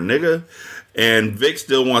here, nigga. And Vic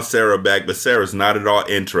still wants Sarah back, but Sarah's not at all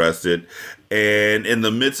interested. And in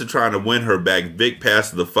the midst of trying to win her back, Vic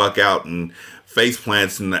passes the fuck out and face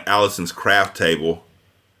plants in Allison's craft table.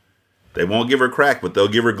 They won't give her crack, but they'll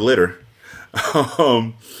give her glitter.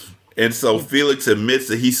 And so Felix admits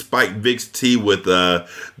that he spiked Vic's tea with the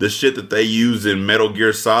shit that they use in Metal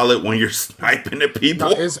Gear Solid when you're sniping at people.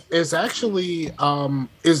 No, it's actually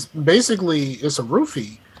it's basically it's a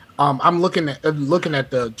roofie. I'm looking at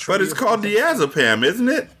the tree. But it's called diazepam, isn't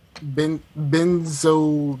it?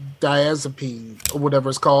 Benzodiazepine or whatever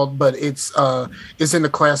it's called, but it's in the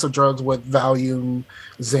class of drugs with Valium,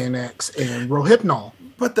 Xanax, and Rohypnol.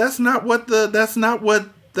 But that's not what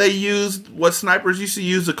they used, what snipers used to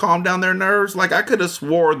use to calm down their nerves. Like, I could have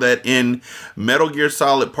swore that in Metal Gear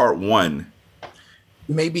Solid Part 1.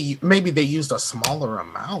 Maybe they used a smaller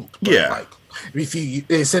amount. But yeah. Like,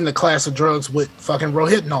 it's in the class of drugs with fucking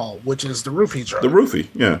Rohypnol, which is the roofie drug. The roofie,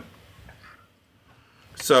 yeah.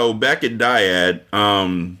 So back at Dyad,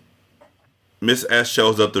 Miss S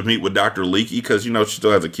shows up to meet with Dr. Leakey because, you know, she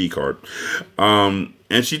still has a key card.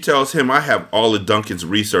 And she tells him, I have all of Duncan's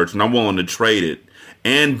research and I'm willing to trade it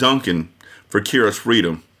and Duncan for Kira's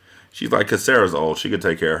freedom. She's like, because Sarah's old. She could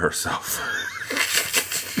take care of herself.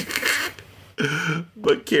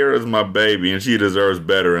 But Kira's my baby and she deserves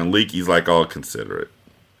better. And Leakey's like all considerate.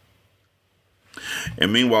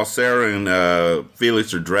 And meanwhile, Sarah and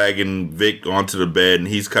Felix are dragging Vic onto the bed, and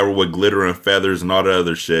he's covered with glitter and feathers and all that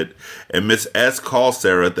other shit. And Miss S calls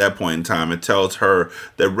Sarah at that point in time and tells her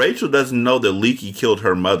that Rachel doesn't know that Leakey killed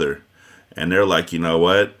her mother. And they're like, you know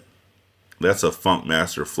what? That's a Funk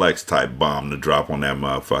Master Flex type bomb to drop on that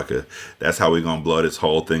motherfucker. That's how we gonna blow this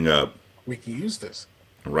whole thing up. We can use this.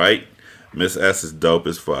 Right? Miss S is dope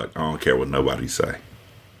as fuck. I don't care what nobody say.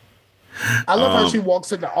 I love how she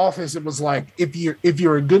walks in the office. It was like, if you're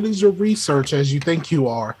as good as your research as you think you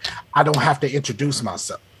are, I don't have to introduce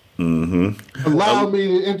myself. Allow me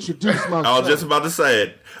to introduce myself. I was just about to say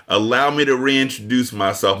it. Allow me to reintroduce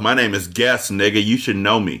myself. My name is Guess, nigga. You should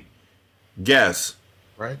know me. Guess.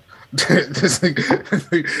 Right?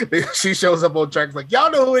 She shows up on tracks like,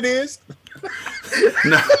 y'all know who it is.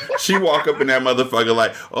 No, she walk up in that motherfucker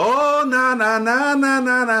like, oh, nah, nah, nah, nah,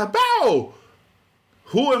 nah, nah, bow.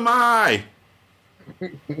 Who am I?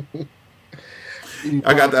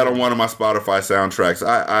 I got that on one of my Spotify soundtracks.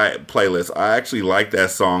 I playlists. I actually like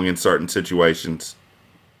that song in certain situations.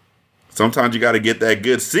 Sometimes you got to get that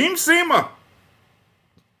good Seema.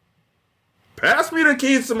 Pass me the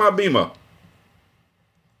keys to my Beamer.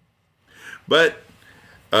 But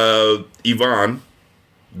Yvonne,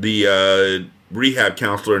 the rehab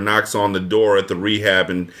counselor, knocks on the door at the rehab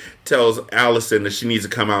and tells Allison that she needs to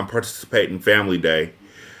come out and participate in Family Day.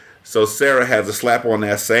 So Sarah has to slap on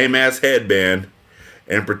that same ass headband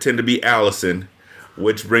and pretend to be Allison,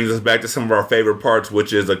 which brings us back to some of our favorite parts,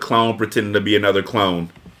 which is a clone pretending to be another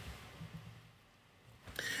clone.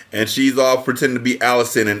 And she's all pretending to be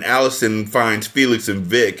Allison, and Allison finds Felix and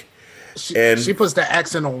Vic. She puts the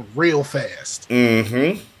accent on real fast.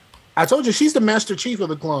 Mm-hmm. I told you she's the Master Chief of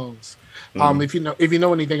the clones. If you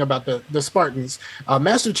know anything about the Spartans,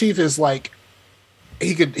 Master Chief is like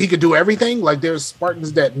he could do everything. Like there's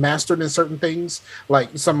Spartans that mastered in certain things. Like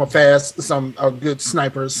some are fast, some are good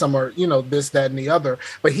snipers, some are this, that, and the other.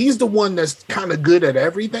 But he's the one that's kind of good at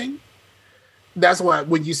everything. That's why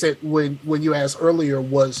when you said when you asked earlier,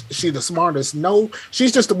 was she the smartest? No,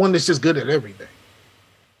 she's just the one that's just good at everything.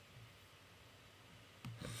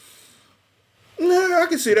 No, I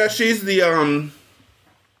can see that. She's the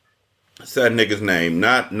what's that nigga's name?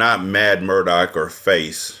 Not Mad Murdock or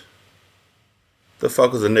Face. The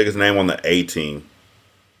fuck was the nigga's name on the A team?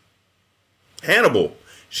 Hannibal.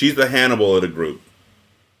 She's the Hannibal of the group.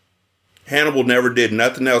 Hannibal never did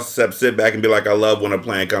nothing else except sit back and be like, I love when a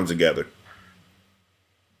plan comes together.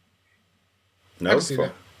 No,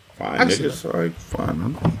 fine, nigga. Sorry,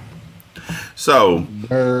 fine. So,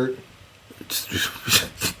 nerd.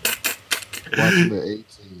 Watching the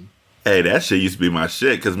 18. Hey, that shit used to be my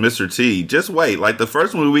shit. Because Mr. T, just wait. Like the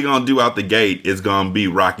first one we gonna do out the gate is gonna be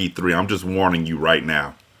Rocky 3. I'm just warning you right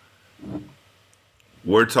now.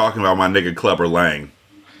 We're talking about my nigga Clubber Lang.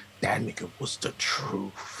 That nigga was the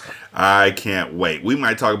truth. I can't wait. We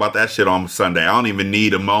might talk about that shit on Sunday. I don't even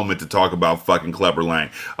need a moment to talk about fucking Clubber Lang.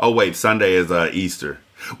 Oh wait, Sunday is Easter.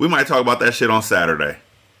 We might talk about that shit on Saturday.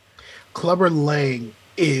 Clubber Lang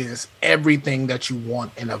is everything that you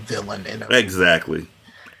want in a villain. Exactly.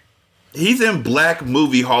 He's in Black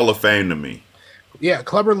Movie Hall of Fame to me. Yeah,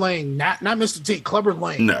 Clubber Lang, not Mr. T, Clubber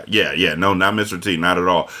Lang. No, no, not Mr. T, not at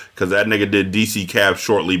all. Because that nigga did DC Cab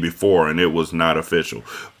shortly before, and it was not official.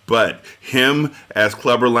 But him as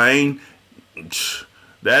Clubber Lang,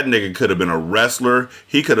 that nigga could have been a wrestler.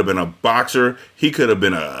 He could have been a boxer. He could have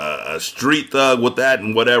been a street thug with that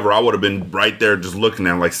and whatever. I would have been right there just looking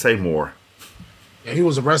at him like, say more. Yeah, he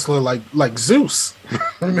was a wrestler like Zeus.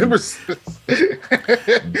 Remember?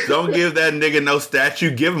 Don't give that nigga no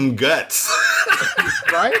statue. Give him guts.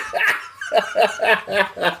 Right?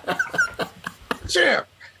 Champ.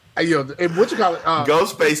 Yo, what you call it?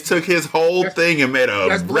 Ghostface took his whole thing and made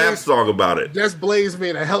a rap song about it. Just Blaze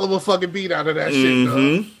made a hell of a fucking beat out of that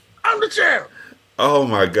shit. I'm the champ. Oh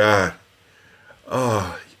my God.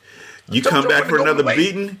 Oh, you come back for another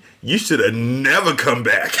beating? You should have never come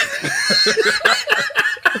back.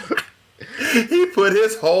 He put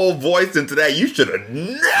his whole voice into that. You should have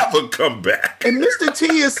never come back. And Mr.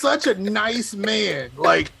 T is such a nice man.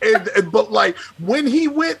 Like, but like when he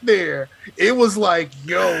went there, it was like,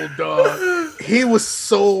 yo, dog. He was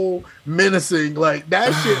so menacing. Like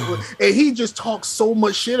that shit. And he just talked so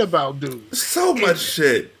much shit about dudes. So much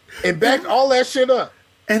shit. And backed all that shit up.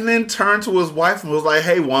 And then turned to his wife and was like,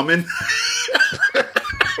 hey, woman.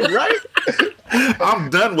 Right? I'm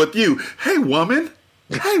done with you. Hey, woman.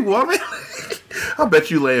 Hey, woman. I bet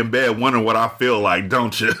you lay in bed wondering what I feel like,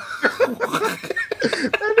 don't you?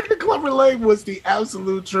 That nigga Clubber Lang was the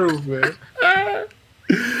absolute truth, man.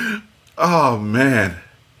 Oh, man.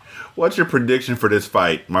 What's your prediction for this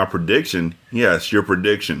fight? My prediction? Yes, your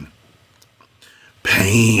prediction.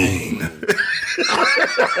 Pain.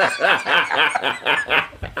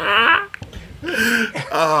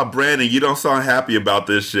 Brandon, you don't sound happy about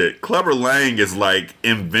this shit. Clubber Lang is like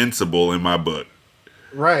invincible in my book.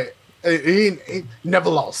 Right. He never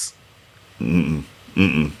lost. Whew.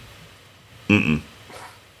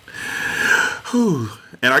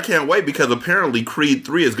 And I can't wait because apparently Creed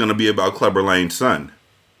 3 is going to be about Clubber Lang's son.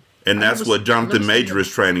 And that's what Jonathan Major is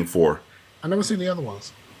training for. I never seen the other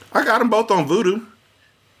ones. I got them both on Vudu.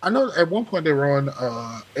 I know at one point they were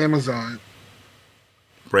on Amazon.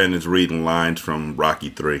 Brandon's reading lines from Rocky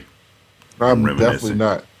 3. I'm reminiscing. definitely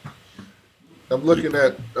not. I'm looking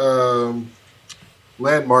at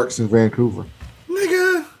landmarks in Vancouver.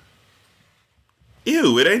 Nigga.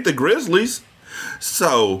 Ew, it ain't the Grizzlies.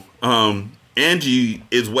 So, Angie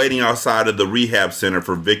is waiting outside of the rehab center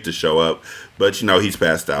for Vic to show up, but he's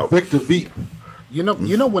passed out. Victor Veep. You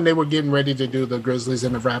know when they were getting ready to do the Grizzlies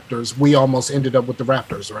and the Raptors, we almost ended up with the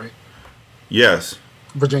Raptors, right? Yes.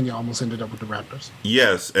 Virginia almost ended up with the Raptors.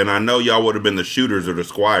 Yes, and I know y'all would have been the Shooters or the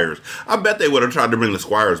Squires. I bet they would have tried to bring the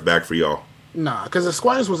Squires back for y'all. Nah, because the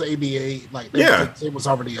Squires was ABA, like it was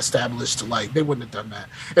already established. Like they wouldn't have done that,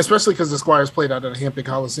 especially because the Squires played out at the Hampton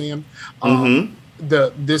Coliseum.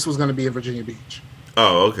 This was going to be in Virginia Beach.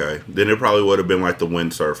 Oh, okay. Then it probably would have been like the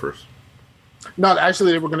Windsurfers. No,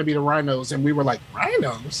 actually, they were going to be the Rhinos, and we were like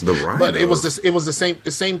Rhinos. The Rhinos, but it was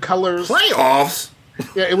the same colors. Playoffs.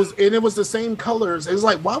 Yeah, it was the same colors. It was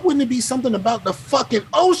like, why wouldn't it be something about the fucking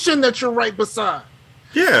ocean that you're right beside?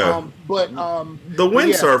 Yeah, the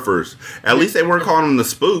Windsurfers. At least they weren't calling them the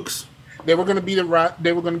Spooks. They were going to be the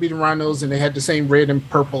Rhinos, and they had the same red and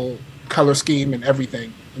purple color scheme and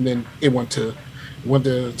everything. And then it went to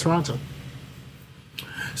Toronto.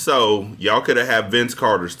 So y'all could have had Vince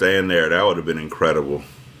Carter staying there. That would have been incredible.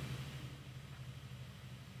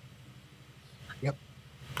 Yep.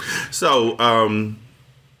 So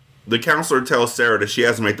the counselor tells Sarah that she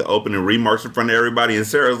has to make the opening remarks in front of everybody, and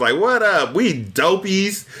Sarah's like, "What up? We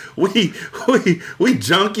dopies, we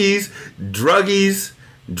junkies, druggies,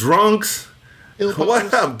 drunks.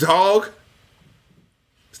 What up, dog?"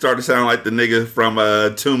 Started sounding like the nigga from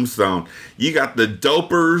Tombstone. You got the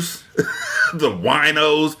dopers, the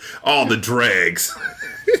winos, all the dregs.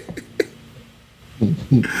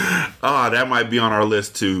 That might be on our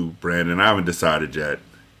list too, Brandon. I haven't decided yet.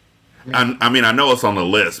 I mean, I know it's on the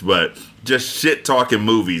list, but just shit talking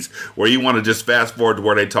movies where you want to just fast forward to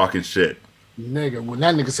where they talking shit. Nigga, when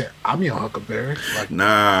that nigga said, "I'm your Huckleberry," like,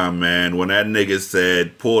 nah, man. When that nigga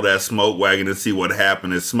said, "Pull that smoke wagon to see what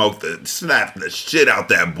happened," and slap the shit out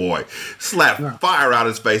that boy, fire out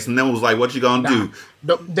his face, and then was like, "What you gonna do?"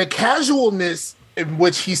 The casualness in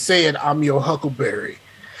which he said, "I'm your Huckleberry,"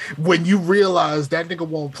 when you realize that nigga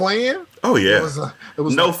won't play him. Oh yeah, it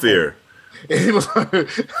was no like, fear. He was he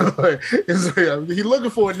looking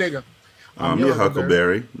for a nigga. I'm your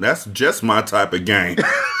Huckleberry. That's just my type of game.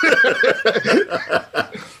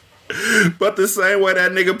 But the same way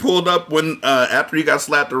that nigga pulled up when after he got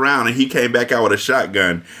slapped around and he came back out with a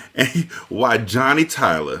shotgun. And why, Johnny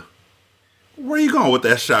Tyler, where you going with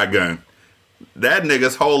that shotgun? That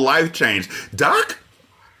nigga's whole life changed. Doc,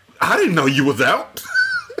 I didn't know you was out.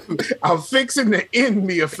 I'm fixing to end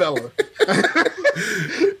me a fella.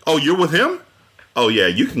 Oh, you're with him? Oh, yeah,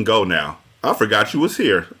 you can go now. I forgot you was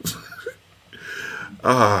here.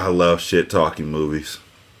 I love shit-talking movies.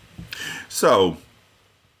 So,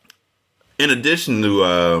 in addition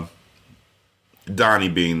to Donnie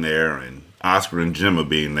being there and Oscar and Gemma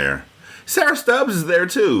being there, Sarah Stubbs is there,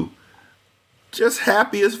 too. Just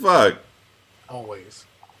happy as fuck. Always.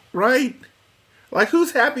 Right? Like,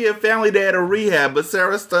 who's happy at Family Day at a rehab but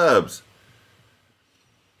Sarah Stubbs?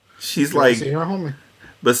 She's like... See her homie.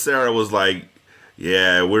 But Sarah was like,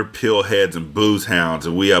 yeah, we're pillheads and booze hounds,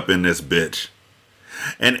 and we up in this bitch.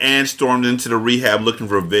 And Ange stormed into the rehab looking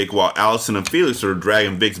for Vic, while Allison and Felix are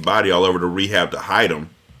dragging Vic's body all over the rehab to hide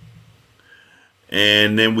him.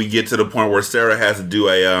 And then we get to the point where Sarah has to do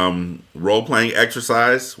a role-playing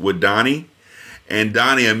exercise with Donnie. And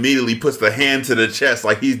Donnie immediately puts the hand to the chest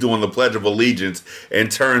like he's doing the Pledge of Allegiance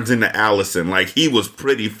and turns into Allison. Like, he was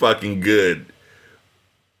pretty fucking good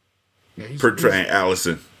portraying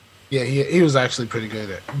Allison. Yeah, he was actually pretty good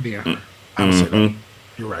at being her. I would say that.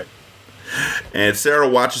 You're right. And Sarah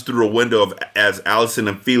watches through a window as Allison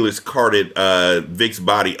and Felix carted Vic's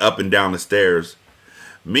body up and down the stairs.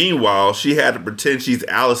 Meanwhile, she had to pretend she's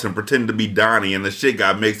Allison, pretending to be Donnie, and the shit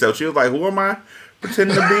got mixed up. She was like, who am I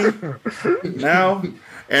pretending to be now?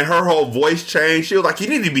 And her whole voice changed. She was like, you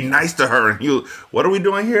need to be nice to her. And you, what are we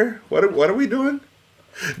doing here? What are we doing?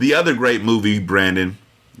 The other great movie, Brandon,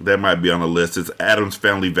 that might be on the list is Addams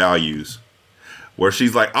Family Values, where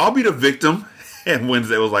she's like, I'll be the victim. And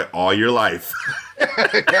Wednesday was like, all your life.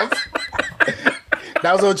 That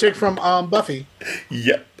was a chick from Buffy.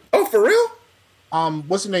 Yep. Oh, for real?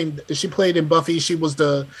 What's her name? She played in Buffy. She was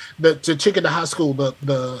the chick in the high school,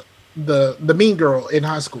 the mean girl in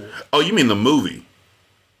high school. Oh, you mean the movie?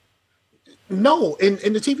 No, in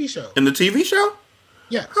the TV show. In the TV show?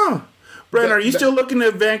 Yeah. Huh. Brandon, are you still looking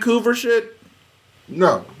at Vancouver shit?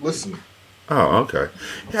 No, listen. Oh, okay.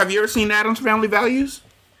 Have you ever seen Addams Family Values?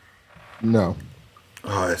 No.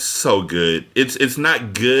 Oh, it's so good. It's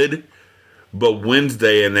not good, But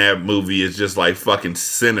Wednesday in that movie is just like fucking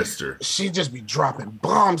sinister. She just be dropping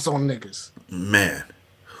bombs on niggas. Man.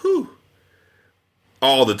 Whew.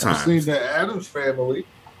 All the time. I've seen the Addams Family.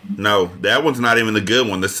 No, that one's not even the good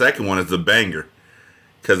one. The second one is the banger.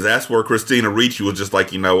 Because that's where Christina Ricci was just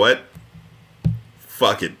like, you know what?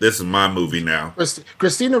 Fuck it. This is my movie now.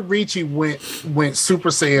 Christina Ricci went Super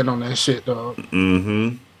Saiyan on that shit, dog.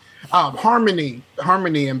 Mm-hmm.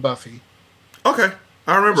 Harmony and Buffy. Okay.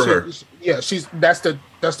 I remember her. Yeah, that's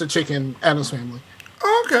the chick in Addams Family.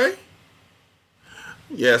 Okay.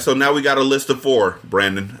 Yeah, so now we got a list of 4,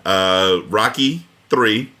 Brandon. Rocky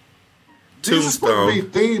 3, These are supposed to be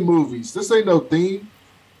theme movies. This ain't no theme.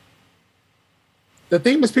 The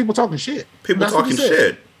theme is people talking shit. People talking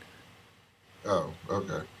shit. Oh,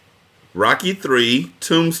 okay. Rocky 3,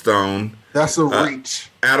 Tombstone. That's a reach.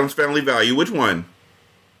 Addams Family Value. Which one?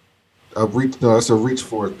 A reach. No, that's a reach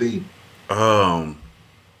for a theme. But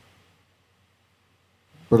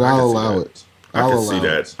I'll allow it. I can see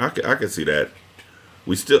that. I can see that.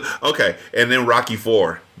 We still okay, and then Rocky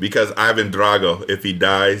 4 because Ivan Drago. If he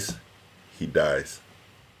dies, he dies.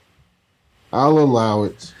 I'll allow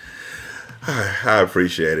it. I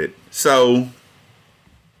appreciate it. So,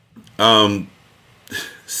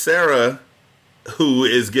 Sarah, who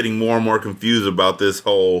is getting more and more confused about this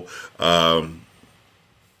whole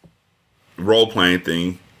role playing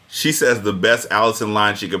thing, she says the best Allison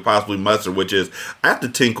line she could possibly muster, which is, "I have to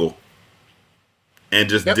tinkle," and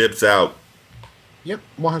just dips out. Yep,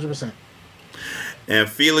 100%. And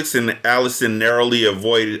Felix and Allison narrowly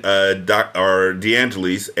avoid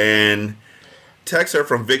DeAngelis and text her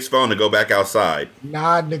from Vic's phone to go back outside.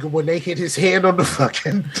 Nah, nigga, when they hit his head on the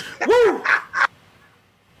fucking... Woo!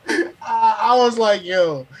 I was like,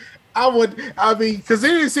 yo, because it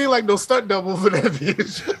didn't seem like no stunt double for that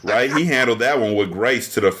bitch. Right? He handled that one with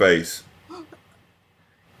grace to the face.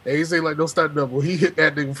 They didn't seem like no stunt double. He hit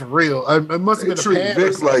that nigga for real. It must have been a pad.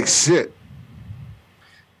 Vic like shit.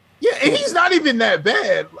 Yeah, and he's not even that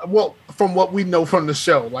bad. Well, from what we know from the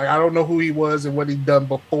show. Like, I don't know who he was and what he'd done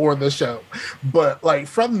before the show. But, like,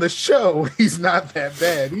 from the show, he's not that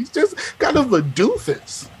bad. He's just kind of a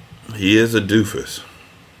doofus. He is a doofus.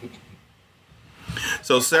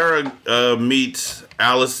 So Sarah meets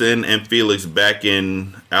Allison and Felix back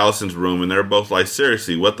in Allison's room, and they're both like,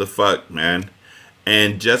 seriously, what the fuck, man?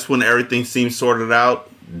 And just when everything seems sorted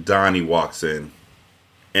out, Donnie walks in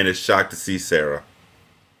and is shocked to see Sarah.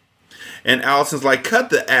 And Allison's like,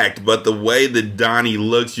 cut the act, but the way that Donnie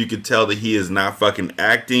looks, you can tell that he is not fucking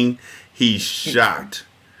acting. He's shocked.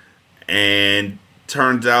 And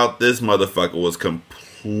turns out this motherfucker was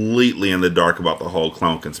completely in the dark about the whole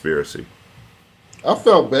clone conspiracy. I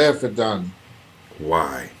felt bad for Donnie.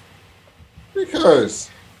 Why?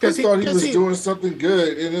 Because he thought he was doing something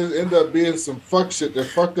good, and it ended up being some fuck shit that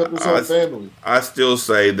fucked up his whole family. I still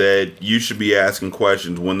say that you should be asking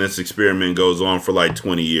questions when this experiment goes on for like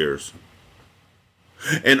 20 years.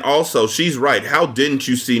 And also, she's right. How didn't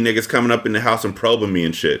you see niggas coming up in the house and probing me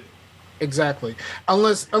and shit? Exactly.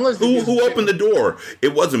 Unless who opened the door?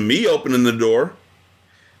 It wasn't me opening the door.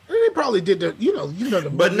 They probably did the the.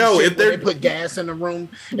 But no, if they put gas in the room,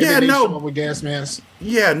 and yeah, then they no, show up with gas masks.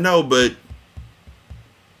 Yeah, no, but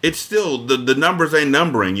it's still the numbers ain't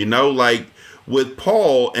numbering. You know, like with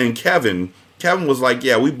Paul and Kevin. Kevin was like,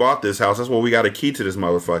 "Yeah, we bought this house. That's why we got a key to this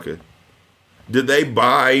motherfucker." Did they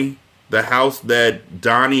buy the house that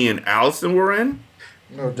Donnie and Allison were in?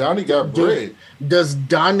 No, Donnie got bread. Does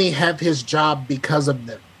Donnie have his job because of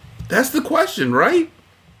them? That's the question, right?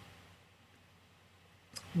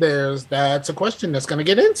 That's a question that's going to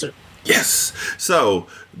get answered. Yes. So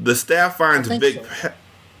the staff finds Vic. So.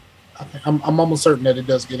 I'm almost certain that it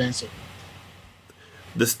does get answered.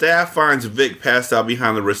 The staff finds Vic passed out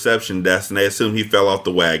behind the reception desk, and they assume he fell off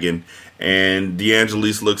the wagon. And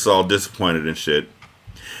DeAngelis looks all disappointed and shit.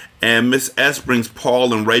 And Miss S brings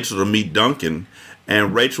Paul and Rachel to meet Duncan,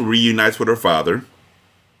 and Rachel reunites with her father.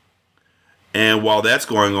 And while that's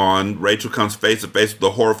going on, Rachel comes face to face with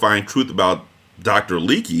the horrifying truth about Dr.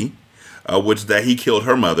 Leakey, which is that he killed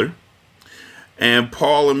her mother. And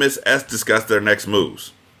Paul and Miss S discuss their next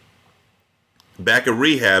moves. Back at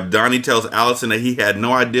rehab, Donnie tells Allison that he had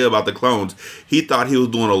no idea about the clones. He thought he was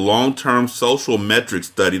doing a long-term social metrics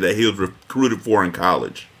study that he was recruited for in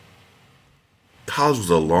college. College was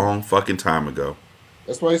a long fucking time ago.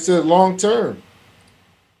 That's why he said long-term.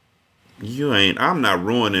 I'm not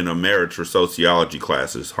ruining a marriage for sociology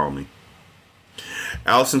classes, homie.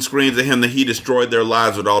 Allison screams at him that he destroyed their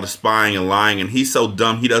lives with all the spying and lying, and he's so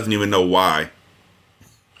dumb he doesn't even know why.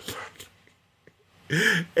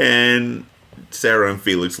 And Sarah and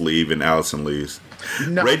Felix leave, and Allison leaves.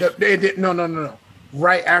 No, Rachel, no.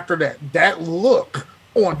 right after that. That look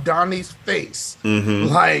on Donnie's face,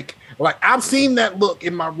 like I've seen that look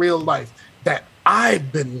in my real life. That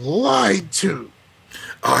I've been lied to.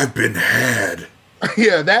 I've been had.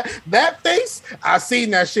 Yeah, that face, I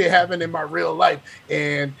seen that shit happen in my real life,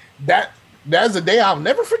 and that's a day I'll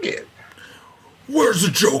never forget. Where's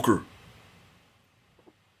the Joker?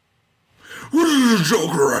 Where's the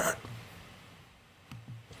Joker at?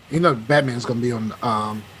 You know, Batman's gonna be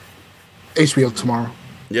on HBO tomorrow.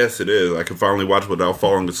 Yes, it is. I can finally watch without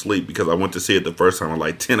falling asleep because I went to see it the first time at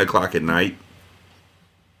like 10 o'clock at night.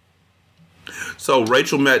 So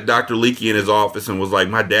Rachel met Dr. Leakey in his office and was like,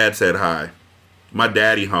 my dad said hi. My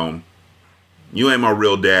daddy home. You ain't my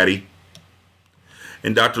real daddy.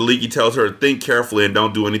 And Dr. Leakey tells her to think carefully and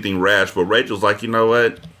don't do anything rash. But Rachel's like, you know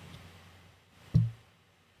what?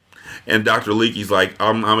 And Dr. Leakey's like,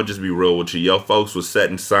 I'm going to just be real with you. Your folks was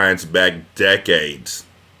setting science back decades.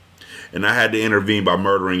 And I had to intervene by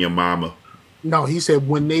murdering your mama. No, he said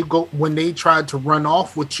when they tried to run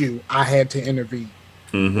off with you, I had to intervene.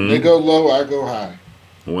 When they go low, I go high.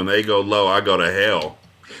 When they go low, I go to hell.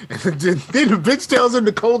 And then the bitch tells him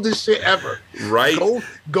the coldest shit ever. Right.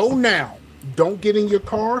 Go now. Don't get in your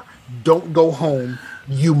car. Don't go home.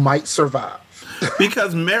 You might survive.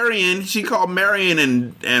 Because Marion, she called Marion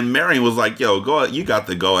and Marion was like, yo, go. You got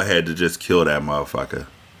the go ahead to just kill that motherfucker.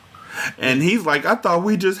 And he's like, I thought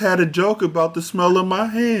we just had a joke about the smell of my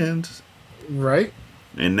hands. Right.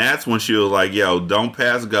 And that's when she was like, yo, don't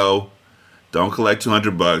pass go. Don't collect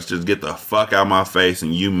 $200. Just get the fuck out of my face,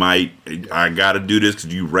 and I gotta do this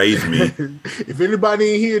because you raised me. If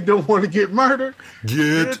anybody in here don't want to get murdered,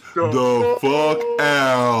 get the fuck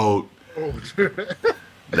out.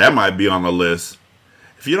 That might be on the list.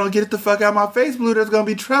 If you don't get the fuck out of my face, Blue, there's gonna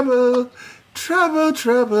be trouble. Trouble,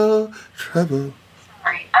 trouble, trouble.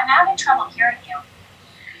 Sorry, I'm having trouble hearing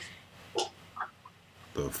you.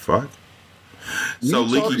 The fuck? So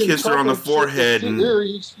Leakey kissed her on the forehead and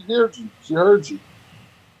she heard you.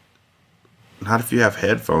 Not if you have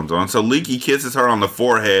headphones on. So Leakey kisses her on the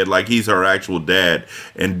forehead like he's her actual dad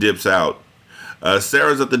and dips out.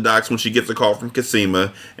 Sarah's at the docks when she gets a call from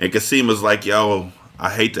Cassima, and Cassima's like, yo,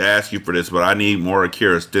 I hate to ask you for this, but I need more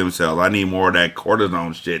Akira stem cells. I need more of that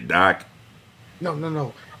cortisone shit, Doc.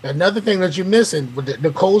 No. Another thing that you're missing with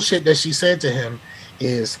the cold shit that she said to him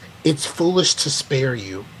is, it's foolish to spare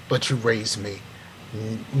you, but you raised me.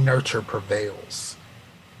 Nurture prevails.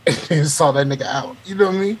 And saw that nigga out. You know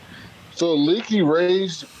what I mean? So Leakey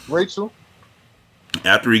raised Rachel?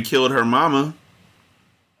 After he killed her mama.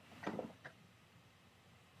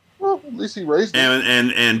 Well, at least he raised her.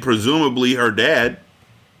 And presumably her dad.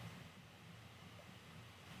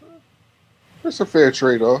 That's a fair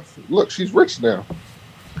trade-off. Look, she's rich now.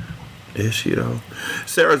 Is she though?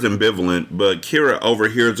 Sarah's ambivalent, but Kira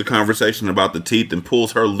overhears the conversation about the teeth and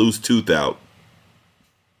pulls her loose tooth out.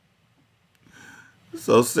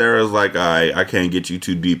 So Sarah's like, I can't get you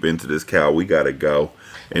too deep into this, Cal. We gotta go.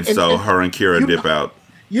 And so her and Kira dip out.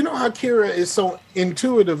 You know how Kira is so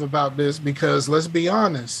intuitive about this because, let's be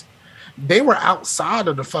honest, they were outside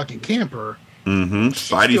of the fucking camper.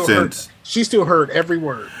 Spidey sense. She still heard every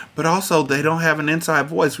word. But also, they don't have an inside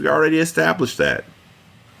voice. We already established that.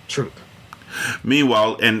 Truth.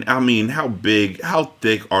 Meanwhile, and I mean, how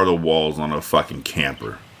thick are the walls on a fucking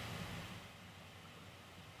camper?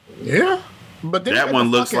 Yeah, but that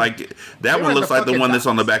one looks like the one that's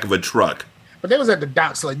on the back of a truck. But they was at the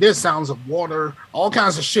docks, like there's sounds of water, all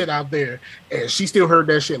kinds of shit out there, and she still heard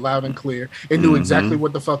that shit loud and clear and knew exactly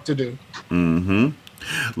what the fuck to do.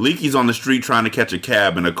 Leakey's on the street trying to catch a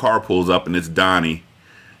cab, and a car pulls up, and it's Donnie.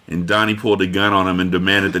 And Donnie pulled a gun on him and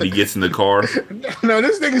demanded that he gets in the car. No,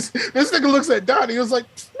 this nigga looks at Donnie. He was like,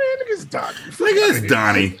 man, nigga's Donnie. Nigga's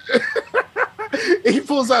Donnie. He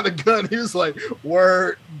pulls out a gun. He was like,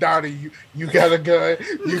 word, Donnie, you got a gun.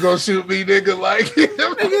 You gonna shoot me, nigga? Like,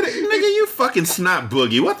 nigga, you fucking snot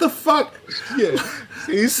boogie. What the fuck? Yeah.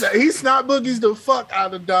 He snot boogies the fuck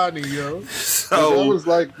out of Donnie, yo. So that was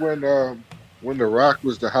like when The Rock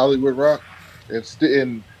was the Hollywood Rock,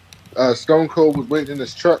 and Stone Cold was waiting in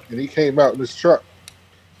his truck, and he came out in his truck,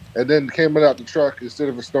 and then came out the truck, instead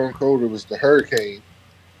of a Stone Cold, it was the Hurricane,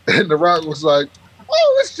 and The Rock was like,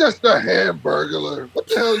 "Oh, it's just a Hamburglar. What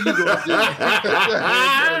the hell are you gonna do? It's a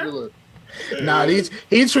Hamburglar." Nah,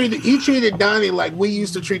 he treated Donnie like we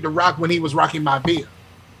used to treat The Rock when he was rocking my beer.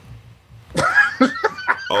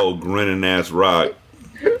 Oh, grinning ass Rock.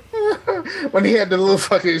 When he had the little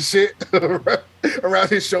fucking shit around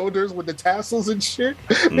his shoulders with the tassels and shit.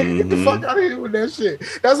 Nigga, get the fuck out of here with that shit.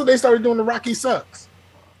 That's what they started doing to Rocky Sucks.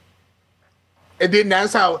 And then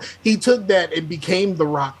that's how he took that and became The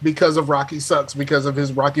Rock because of Rocky Sucks, because of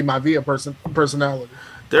his Rocky Maivia personality.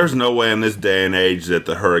 There's no way in this day and age that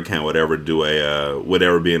the Hurricane would ever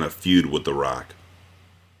be in a feud with The Rock.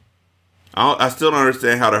 I still don't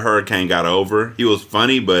understand how the Hurricane got over. He was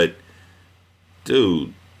funny, but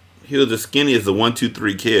dude, he was as skinny as the 1, 2,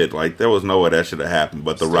 3 kid. Like, there was no way that should have happened.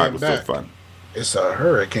 But The Rock was still fun. It's a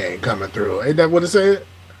hurricane coming through. Ain't that what it said?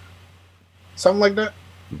 Something like that.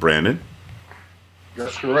 Brandon.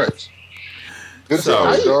 That's correct. So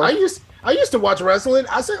I used to watch wrestling.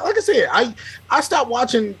 I stopped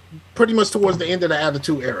watching pretty much towards the end of the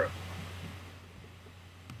Attitude Era.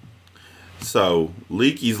 So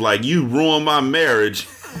Leaky's like, you ruined my marriage.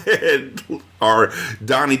 Or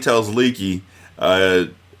Donnie tells Leaky,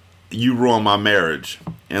 you ruined my marriage.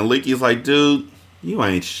 And Leaky's like, dude, you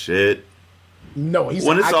ain't shit. No,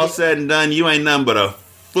 when it's all said and done, you ain't nothing but a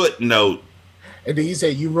footnote. And then he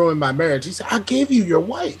said, you ruined my marriage. He said, I gave you your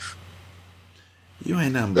wife. You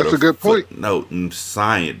ain't nothing but That's a good point. Footnote in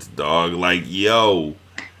science, dog. Like, yo,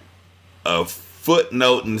 a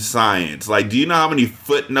footnote in science. Like, do you know how many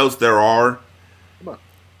footnotes there are? Come on.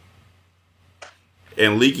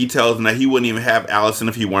 And Leaky tells him that he wouldn't even have Allison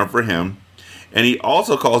if he weren't for him. And he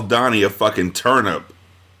also calls Donnie a fucking turnip.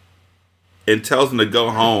 And tells him to go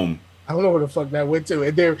home. I don't know where the fuck that went to.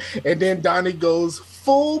 And then Donnie goes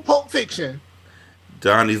full Pulp Fiction.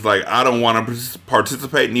 Donnie's like, I don't want to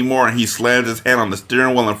participate anymore. And he slams his hand on the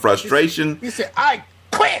steering wheel in frustration. He said, I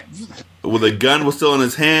quit. Well, the gun was still in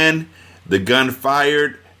his hand. The gun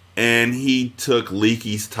fired. And he took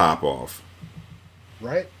Leaky's top off.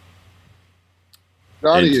 Right?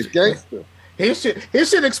 Donnie is gangster. His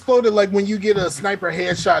shit exploded like when you get a sniper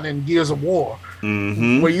headshot in Gears of War.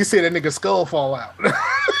 Mm-hmm. Where you see that nigga's skull fall out.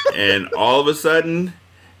 And all of a sudden,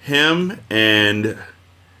 him and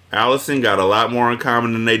Allison got a lot more in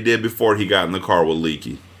common than they did before he got in the car with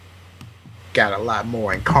Leaky. Got a lot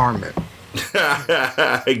more in Carmen.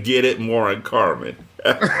 Get it? More in Carmen.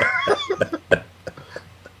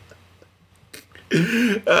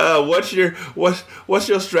 What's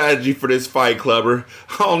your strategy for this fight, Clubber?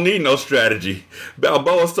 I don't need no strategy.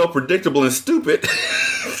 Balboa's so predictable and stupid.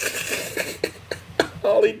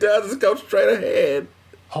 All he does is go straight ahead.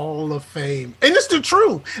 Hall of Fame. And it's the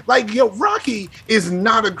truth. Like, yo, Rocky is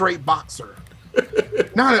not a great boxer.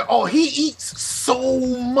 Not at all. He eats so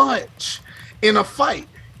much in a fight.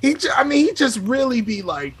 He just really be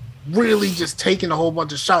like, really just taking a whole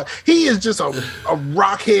bunch of shots. He is just a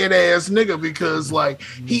rockhead ass nigga because, like,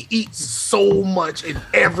 he eats so much in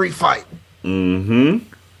every fight. Mm-hmm.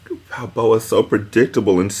 Balboa's so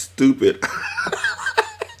predictable and stupid.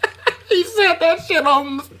 He said that shit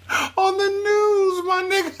on the news, my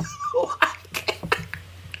nigga.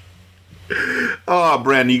 Oh,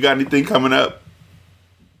 Brandon, you got anything coming up?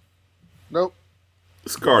 Nope.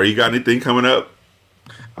 Scar, you got anything coming up?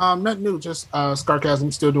 Nothing new, just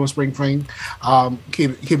Scarcasm still doing Spring Fling.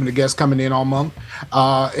 Keeping the guests coming in all month.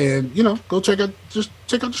 And go check out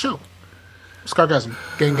the show. Scarcasm.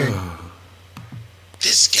 Gang.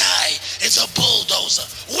 This guy is a bulldozer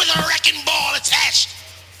with a wrecking ball attached.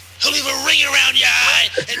 He'll leave a ring around your eye.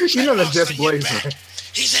 And you know that's Jess Blaze, right?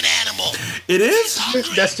 He's an animal. It is?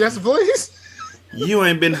 That's Jess Blaze? You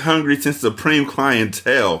ain't been hungry since Supreme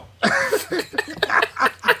Clientele.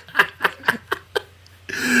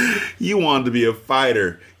 You wanted to be a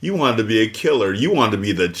fighter. You wanted to be a killer. You wanted to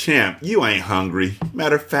be the champ. You ain't hungry.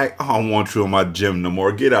 Matter of fact, I don't want you in my gym no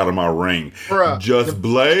more. Get out of my ring. Bruh, Just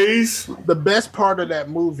Blaze. The best part of that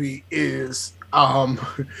movie is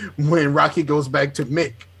when Rocky goes back to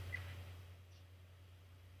Mick.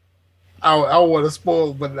 I don't want to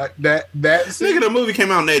spoil, but that Nigga, the movie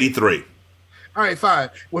came out in 83. All right, fine.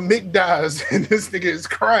 When Mick dies and this nigga is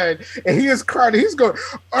crying, and he is crying, he's going.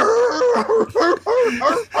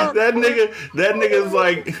 That nigga is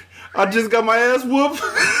like, I just got my ass whooped,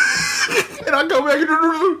 and I go back.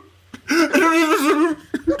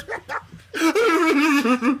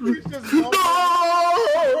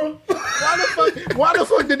 Why the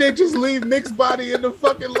fuck did they just leave Mick's body in the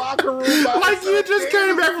fucking locker room? Like, you just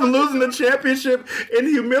came back from losing the championship in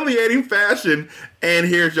humiliating fashion, and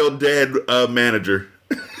here's your dead manager.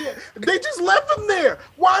 Yeah, they just left him there.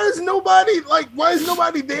 Why is nobody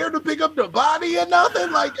there to pick up the body or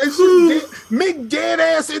nothing? Like, it's just Mick dead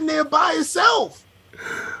ass in there by himself.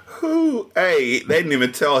 Hey, they didn't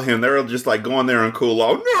even tell him. They were just like going there and cool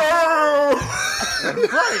off. No,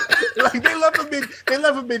 right? Like they left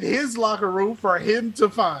him in his locker room for him to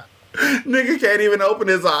find. Nigga can't even open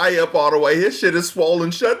his eye up all the way. His shit is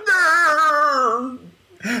swollen shut. All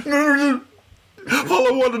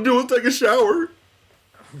I want to do is take a shower.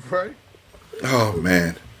 Right? Oh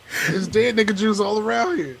man. There's dead nigga Jews all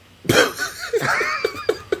around here.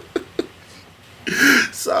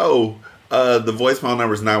 So, the voicemail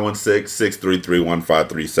number is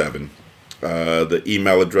 916-633-1537. The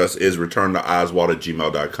email address is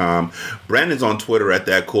returntooswald@gmail.com. Brandon's on Twitter at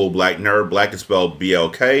 @thatcoolblacknerd. Black is spelled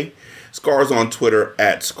BLK. Scar's on Twitter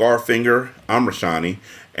at Scarfinger. I'm Rashani.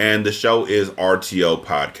 And the show is RTO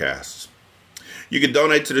Podcasts. You can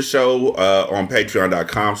donate to the show on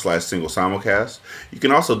patreon.com/single simulcast. You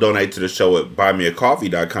can also donate to the show at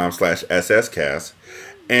buymeacoffee.com/sscast.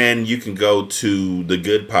 And you can go to the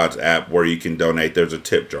Good Pods app where you can donate. There's a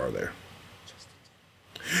tip jar there.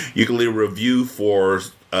 You can leave a review for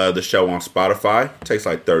the show on Spotify. It takes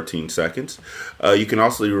like 13 seconds. You can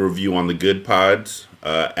also leave a review on the Good Pods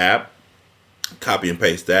app. Copy and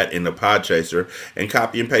paste that in the Podchaser, and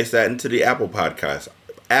copy and paste that into the Apple Podcast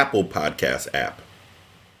app.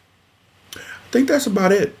 I think that's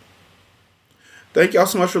about it. Thank y'all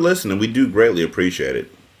so much for listening. We do greatly appreciate it.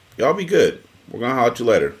 Y'all be good. We're going to holler at you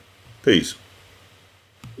later. Peace.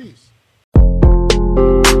 Peace.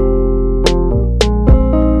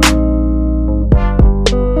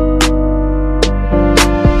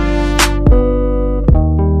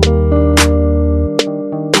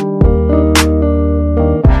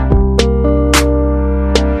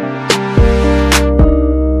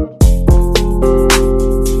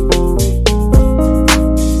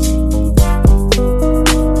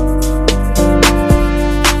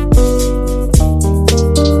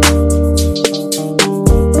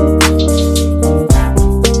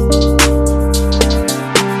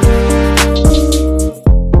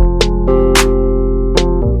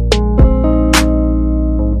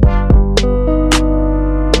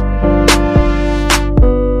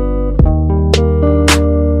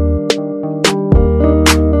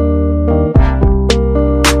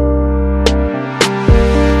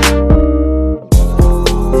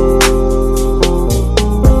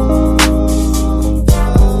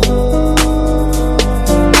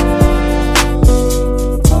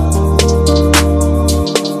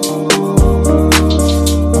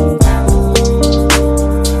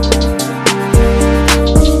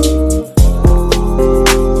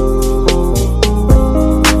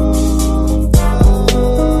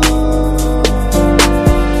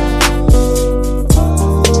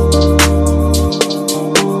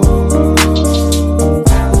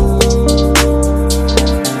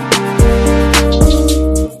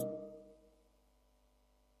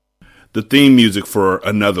 The theme music for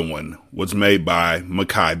another one was made by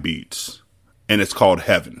Makai Beats, and it's called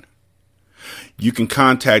Heaven. You can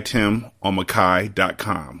contact him on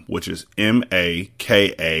Makai.com, which is MAKAIH.com,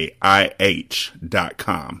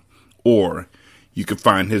 or you can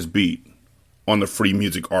find his beat on the Free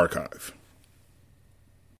Music Archive.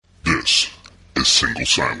 This is Single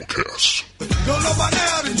Simulcast. Don't know by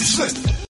now that you slip.